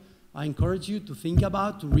topic. I encourage you to think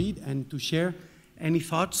about, to read, and to share any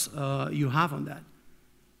thoughts you have on that.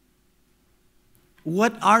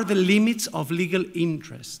 What are the limits of legal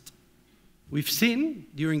interest? We've seen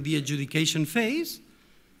during the adjudication phase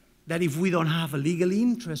that if we don't have a legal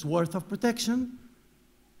interest worth of protection,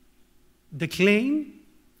 the claim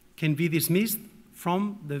can be dismissed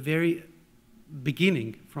from the very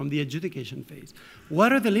beginning, from the adjudication phase.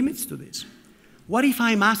 What are the limits to this? What if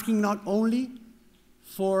I'm asking not only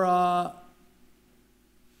for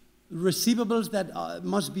receivables that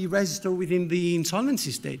must be registered within the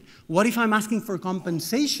insolvency state? What if I'm asking for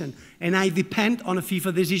compensation and I depend on a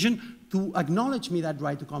FIFA decision to acknowledge me that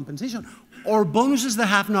right to compensation? Or bonuses that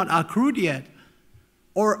have not accrued yet?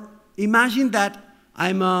 Or imagine that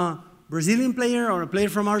I'm a Brazilian player or a player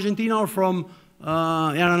from Argentina or from,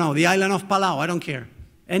 I don't know, the island of Palau, I don't care.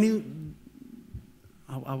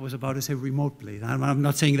 I was about to say remote place. I'm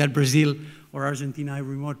not saying that Brazil or Argentina are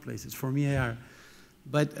remote places. For me, they are.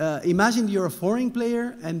 But imagine you're a foreign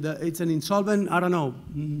player and it's an insolvent, I don't know,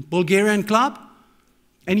 Bulgarian club,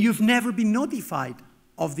 and you've never been notified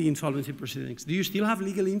of the insolvency proceedings. Do you still have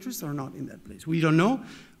legal interest or not in that place? We don't know.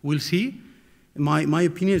 We'll see. My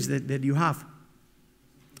opinion is that you have.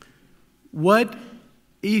 What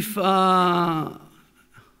if, is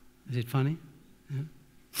it funny? Yeah.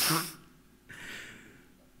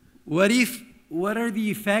 What are the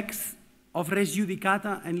effects of res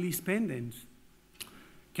judicata and lis pendens?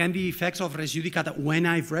 Can the effects of res judicata, when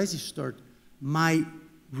I've registered my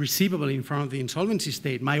receivable in front of the insolvency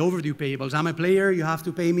state, my overdue payables, I'm a player, you have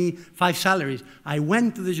to pay me 5 salaries. I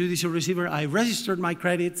went to the judicial receiver, I registered my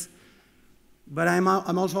credits, but I'm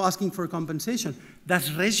also asking for compensation.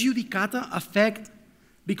 Does res judicata affect,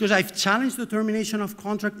 because I've challenged the termination of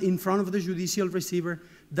contract in front of the judicial receiver,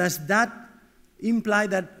 does that imply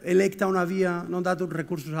that electa una via non datur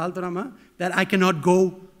recursus alteram, that I cannot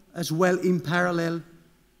go as well in parallel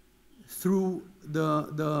through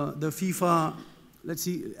the FIFA, let's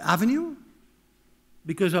see, avenue?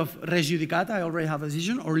 Because of res judicata, I already have a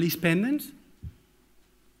decision, or lis pendens?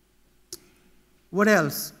 What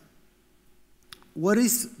else? What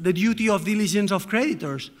is the duty of diligence of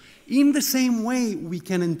creditors? In the same way, we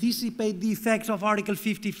can anticipate the effects of Article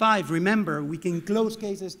 55. Remember, we can close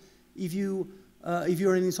cases if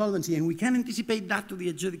you're in insolvency, and we can anticipate that to the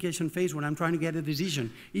adjudication phase when I'm trying to get a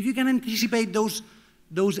decision. If you can anticipate those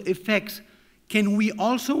effects, can we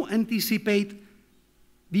also anticipate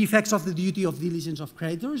the effects of the duty of diligence of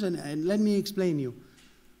creditors? And let me explain you.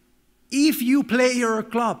 If you player or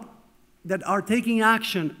club that are taking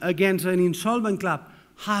action against an insolvent club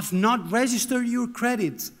have not registered your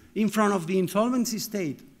credits in front of the insolvency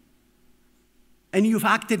state, and you've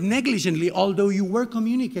acted negligently, although you were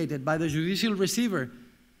communicated by the judicial receiver,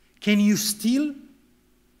 can you still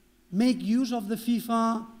make use of the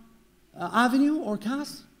FIFA avenue or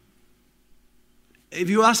CAS?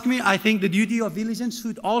 If you ask me, I think the duty of diligence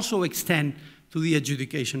should also extend to the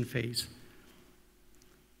adjudication phase.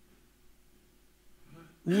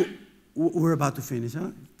 We're about to finish,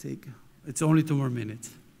 huh? It's only 2 more minutes.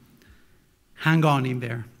 Hang on in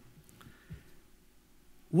there.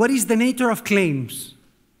 What is the nature of claims?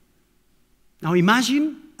 Now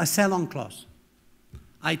imagine a sell-on clause.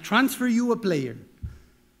 I transfer you a player.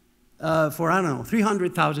 for, I don't know,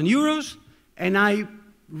 300,000 euros, and I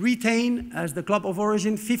retain, as the club of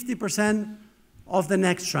origin, 50% of the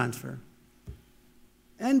next transfer.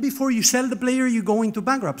 And before you sell the player, you go into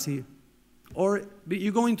bankruptcy, or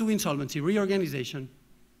you go into insolvency, reorganization.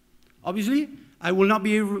 Obviously, I will not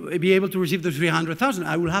be able to receive the 300,000.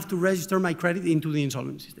 I will have to register my credit into the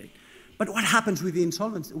insolvency state. But what happens with the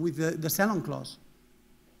insolvency, with the sell-on clause?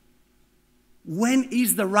 When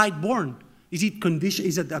is the right born? Is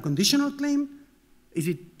it a conditional claim? Is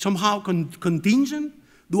it somehow contingent?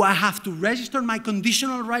 Do I have to register my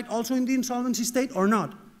conditional right also in the insolvency state or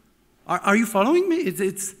not? Are you following me?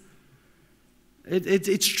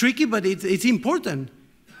 It's tricky, but it's important.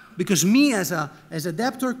 Because me, as a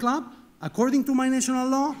debtor club, according to my national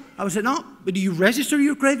law, I would say, no, but you register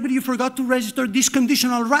your credit, but you forgot to register this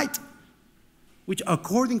conditional right, which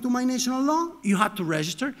according to my national law, you had to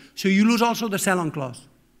register, so you lose also the sell-on clause.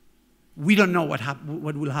 We don't know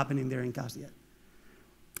what will happen in there in case yet.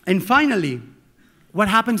 And finally, what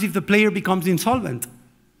happens if the player becomes insolvent?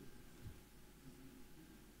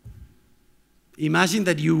 Imagine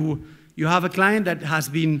that you have a client that has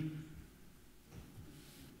been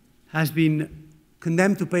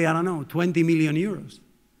condemned to pay, I don't know, 20 million euros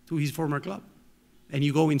to his former club, and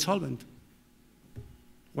you go insolvent.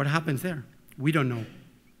 What happens there? We don't know.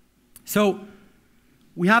 So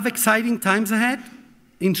we have exciting times ahead.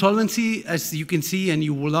 Insolvency, as you can see, and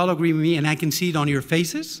you will all agree with me, and I can see it on your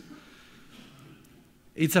faces,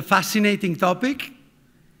 it's a fascinating topic.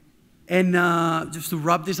 And just to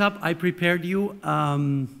wrap this up, I prepared you a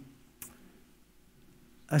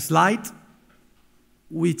slide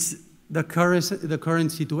which the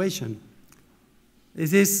current situation.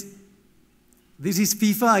 This is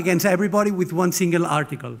FIFA against everybody with one single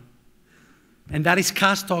article. And that is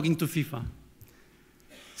CAS talking to FIFA.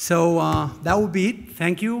 So that would be it.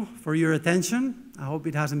 Thank you for your attention. I hope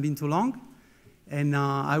it hasn't been too long. And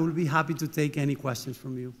I will be happy to take any questions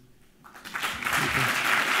from you. Thank you.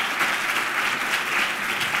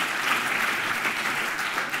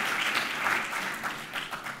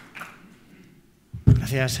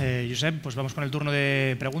 Gracias, Josep. Pues vamos con el turno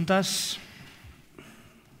de preguntas.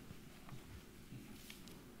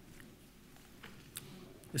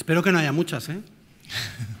 Espero que no haya muchas, ¿eh?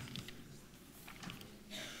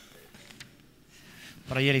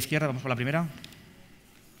 Por ahí a la izquierda, vamos por la primera.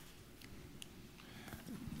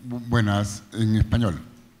 Buenas, en español.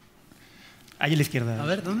 Ahí a la izquierda. A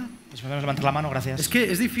ver, ¿dónde? Pues podemos levantar la mano, gracias. Es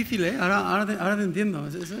que es difícil, ¿eh? Ahora te entiendo.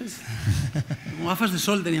 Como gafas de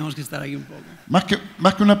sol teníamos que estar aquí un poco. Más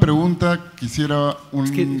que una pregunta, quisiera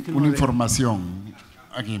una información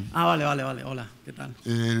aquí. Ah, vale. Hola, ¿qué tal?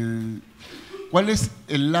 ¿Cuál es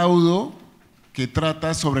el laudo que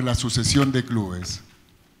trata sobre la sucesión de clubes?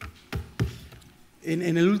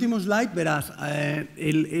 En el último slide verás,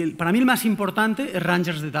 para mí el más importante es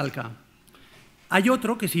Rangers de Talca. Hay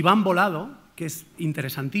otro que es Iván Volado, que es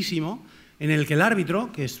interesantísimo, en el que el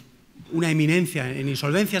árbitro, que es una eminencia en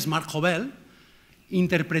insolvencias, Marc Jovel,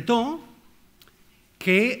 interpretó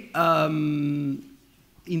que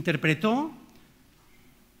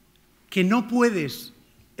no puedes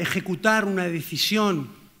ejecutar una decisión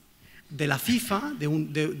de la FIFA,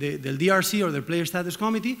 del DRC o del Player Status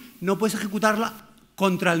Committee, no puedes ejecutarla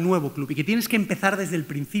contra el nuevo club y que tienes que empezar desde el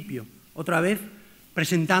principio, otra vez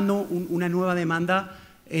presentando una nueva demanda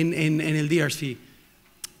en el DRC.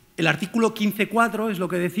 El artículo 15.4 es lo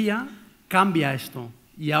que decía, cambia esto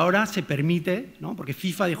y ahora se permite, ¿no? Porque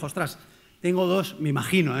FIFA dijo, ostras, tengo dos, me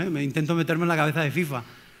imagino, me intento meterme en la cabeza de FIFA,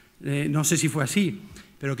 no sé si fue así,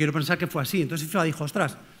 pero quiero pensar que fue así. Entonces FIFA dijo,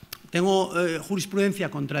 ostras, tengo jurisprudencia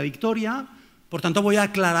contradictoria, por tanto voy a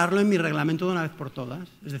aclararlo en mi reglamento de una vez por todas.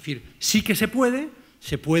 Es decir, sí que se puede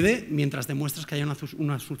mientras demuestras que haya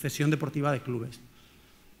una sucesión deportiva de clubes.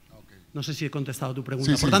 No sé si he contestado tu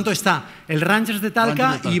pregunta. Sí, por tanto, está el Rangers de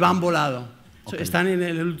Talca y Iván Volado. Okay. Están en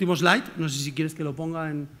el último slide. No sé si quieres que lo ponga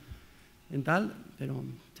en tal, pero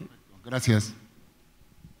sí. Gracias.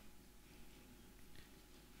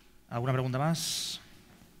 ¿Alguna pregunta más?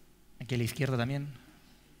 Aquí a la izquierda también.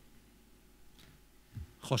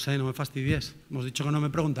 José, no me fastidies. Hemos dicho que no me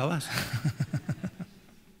preguntabas.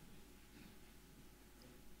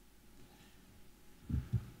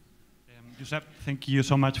 Josep, thank you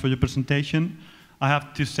so much for your presentation. I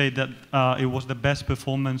have to say that it was the best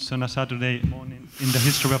performance on a Saturday morning in the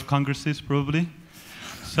history of Congresses, probably.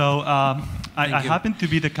 So I happen to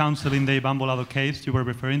be the counsel in the Iván Volado case you were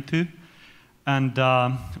referring to. And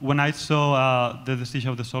when I saw the decision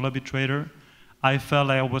of the sole arbitrator, I felt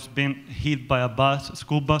like I was being hit by a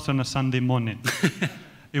school bus on a Sunday morning.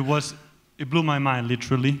 It blew my mind,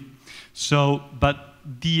 literally. So, but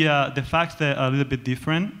the facts are a little bit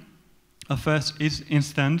different. first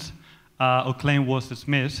instance, a claim was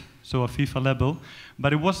dismissed, so a FIFA level,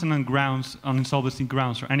 but it wasn't on insolvency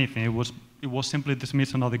grounds or anything. It was simply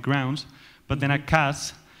dismissed on other grounds. But then at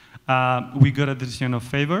CAS, we got a decision of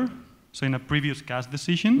favor. So in a previous CAS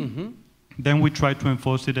decision, then we tried to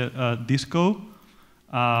enforce it at DISCO.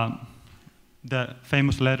 The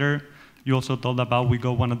famous letter you also told about, we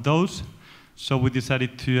got one of those. So we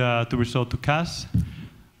decided to resort to CAS.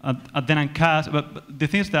 Then on CAS, but the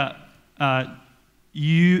thing is that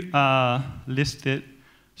you listed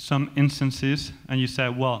some instances, and you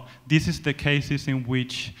said, well, this is the cases in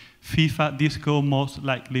which FIFA DISCO most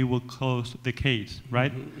likely will close the case,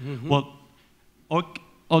 right? Well,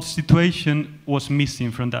 our situation was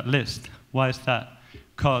missing from that list. Why is that?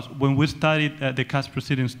 Because when we started the CAS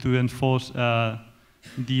proceedings to enforce the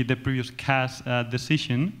previous CAS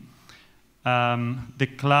decision, the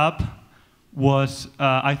club was,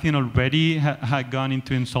 I think, already had gone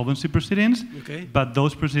into insolvency proceedings, but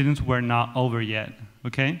those proceedings were not over yet.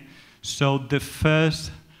 Okay, so the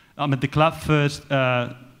club first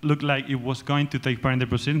looked like it was going to take part in the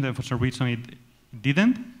proceedings, and for some reason it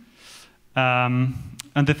didn't. And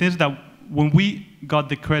the thing is that when we got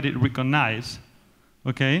the credit recognized,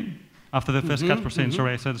 okay, after the first CAS proceeding,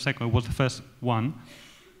 sorry, I said the second, it was the first one.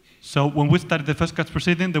 So when we started the first CAS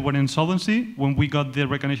proceeding, they were in insolvency. When we got the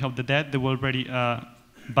recognition of the debt, they were already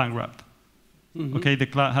bankrupt. Okay, the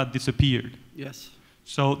club had disappeared. Yes.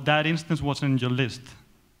 So that instance wasn't in your list.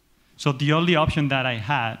 So the only option that I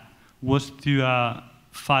had was to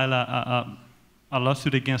file a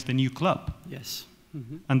lawsuit against the new club. Yes.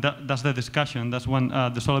 And that's the discussion. That's when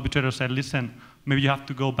the sole arbitrator said, listen, maybe you have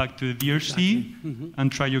to go back to the DRC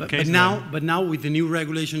and try your case. But now with the new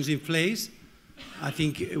regulations in place, I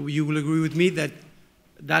think you will agree with me that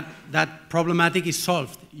that problematic is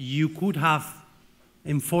solved. You could have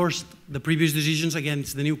enforced the previous decisions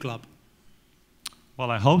against the new club. Well,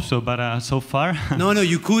 I hope so, but so far... No,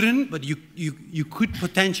 you couldn't, but you could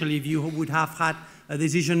potentially, if you would have had a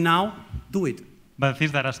decision now, do it. But the thing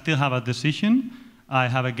is that I still have a decision. I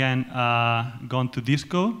have again gone to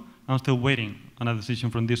DISCO. I'm still waiting on a decision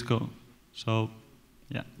from DISCO. So,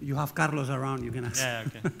 yeah. You have Carlos around, you can ask. Yeah,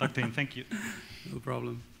 okay. Talk to him. Thank you. No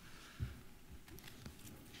problem.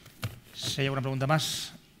 Si hay alguna pregunta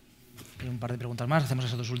más, hay un par de preguntas más. Hacemos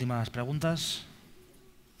esas dos últimas preguntas.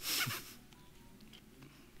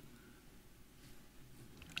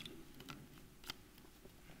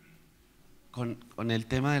 Con el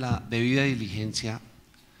tema de la debida diligencia,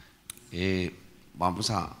 te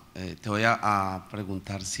voy a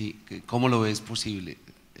preguntar cómo lo ves posible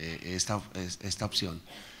esta opción.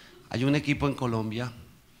 Hay un equipo en Colombia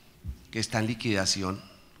que está en liquidación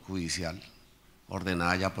judicial,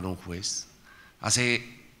 ordenada ya por un juez, hace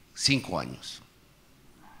 5 años.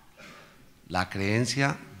 La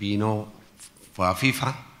creencia fue a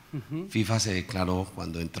FIFA. FIFA se declaró,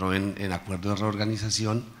 cuando entró en acuerdo de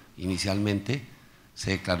reorganización, inicialmente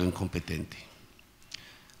se declaró incompetente.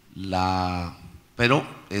 Pero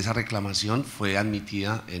esa reclamación fue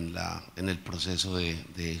admitida en el proceso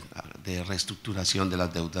de reestructuración de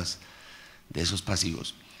las deudas de esos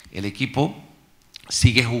pasivos. El equipo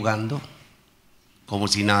sigue jugando como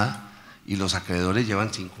si nada y los acreedores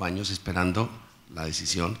llevan 5 años esperando la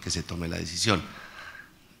decisión, que se tome la decisión,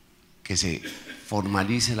 que se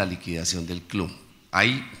formalice la liquidación del club.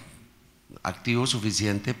 Hay activo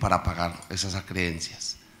suficiente para pagar esas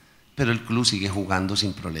acreencias, pero el club sigue jugando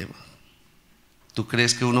sin problema. ¿Tú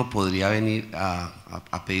crees que uno podría venir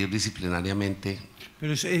a pedir disciplinariamente?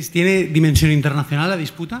 ¿Pero tiene dimensión internacional la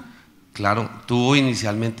disputa? Claro, tuvo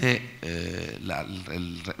inicialmente,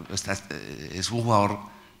 es un jugador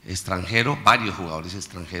extranjero, varios jugadores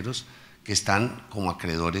extranjeros que están como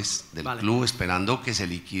acreedores del club esperando que se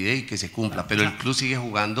liquide y que se cumpla, pero el club sigue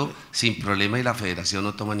jugando sin problema y la federación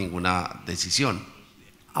no toma ninguna decisión.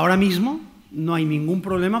 Ahora mismo no hay ningún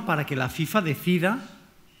problema para que la FIFA decida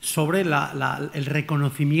sobre el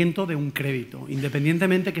reconocimiento de un crédito,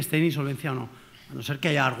 independientemente que esté en insolvencia o no, a no ser que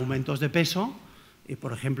haya argumentos de peso,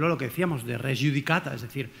 por ejemplo lo que decíamos de res judicata, es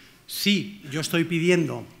decir, si yo estoy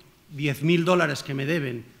pidiendo $10.000 que me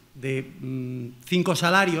deben de 5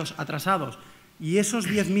 salarios atrasados y esos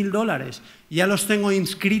 $10.000 ya los tengo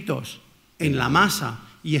inscritos en la masa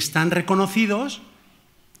y están reconocidos,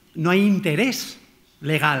 no hay interés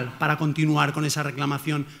legal para continuar con esa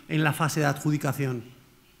reclamación en la fase de adjudicación.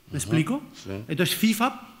 ¿Me explico? Sí. Entonces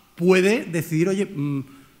FIFA puede decidir, oye,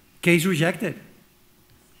 case rejected,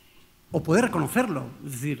 o puede reconocerlo,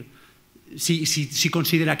 es decir, si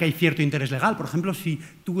considera que hay cierto interés legal. Por ejemplo, si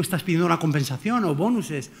tú estás pidiendo una compensación o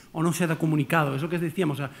bonuses o no se ha comunicado, es lo que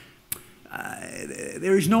decíamos. O sea,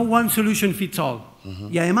 there is no one solution fits all.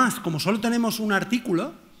 Y además, como solo tenemos un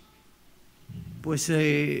artículo, pues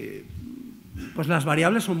las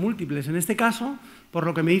variables son múltiples. En este caso, por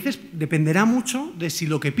lo que me dices, dependerá mucho de si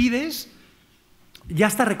lo que pides ya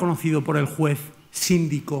está reconocido por el juez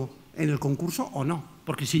síndico en el concurso o no.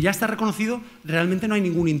 Porque si ya está reconocido, realmente no hay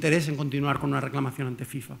ningún interés en continuar con una reclamación ante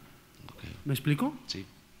FIFA. ¿Me explico? Sí.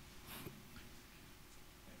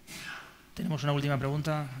 Tenemos una última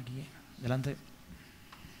pregunta aquí, delante.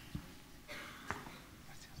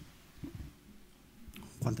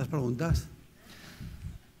 ¿Cuántas preguntas?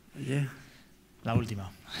 Oye. La última.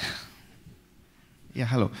 Yeah,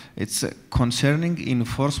 hello. It's concerning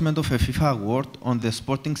enforcement of a FIFA award on the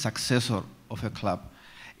sporting successor of a club.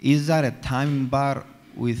 Is there a time bar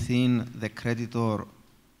within the creditor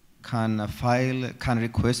can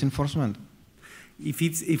request enforcement?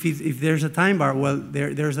 If there's a time bar, well,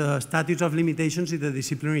 there's a statute of limitations in the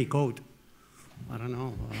disciplinary code. I don't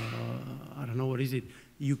know, what is it?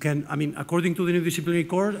 You can, I mean, according to the new disciplinary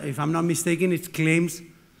code, if I'm not mistaken, it's claims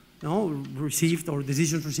received or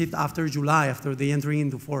decisions received after July, after the entering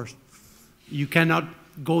into force. You cannot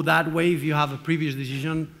go that way if you have a previous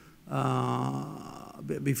decision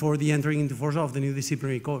before the entering into force of the new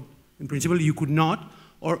disciplinary code. In principle, you could not,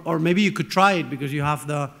 or maybe you could try it because you have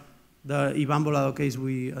the Iván Bolado case,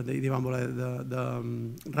 the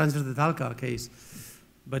Rangers de Talca case.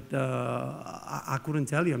 But I couldn't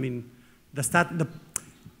tell you. I mean,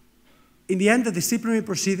 in the end, the disciplinary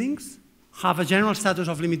proceedings have a general status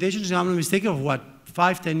of limitations, if I'm not mistaken, of what,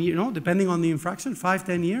 5, 10 years, depending on the infraction, 5,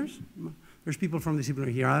 10 years? There's people from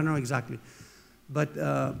disciplinary here, I don't know exactly. But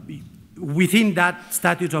within that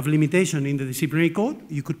statute of limitation in the disciplinary code,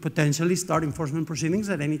 you could potentially start enforcement proceedings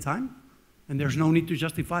at any time, and there's no need to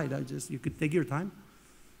justify it. You could take your time.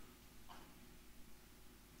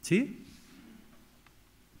 ¿Sí?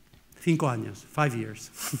 5 años, 5 years.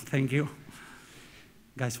 Thank you.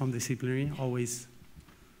 Guys from disciplinary, always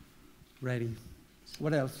ready.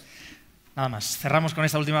 What else? Nada más. Cerramos con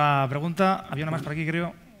esta última pregunta. Había una más por aquí,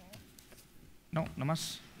 creo. No, no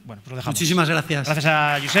más. Bueno, pues lo dejamos. Muchísimas gracias. Gracias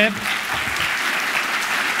a Josep.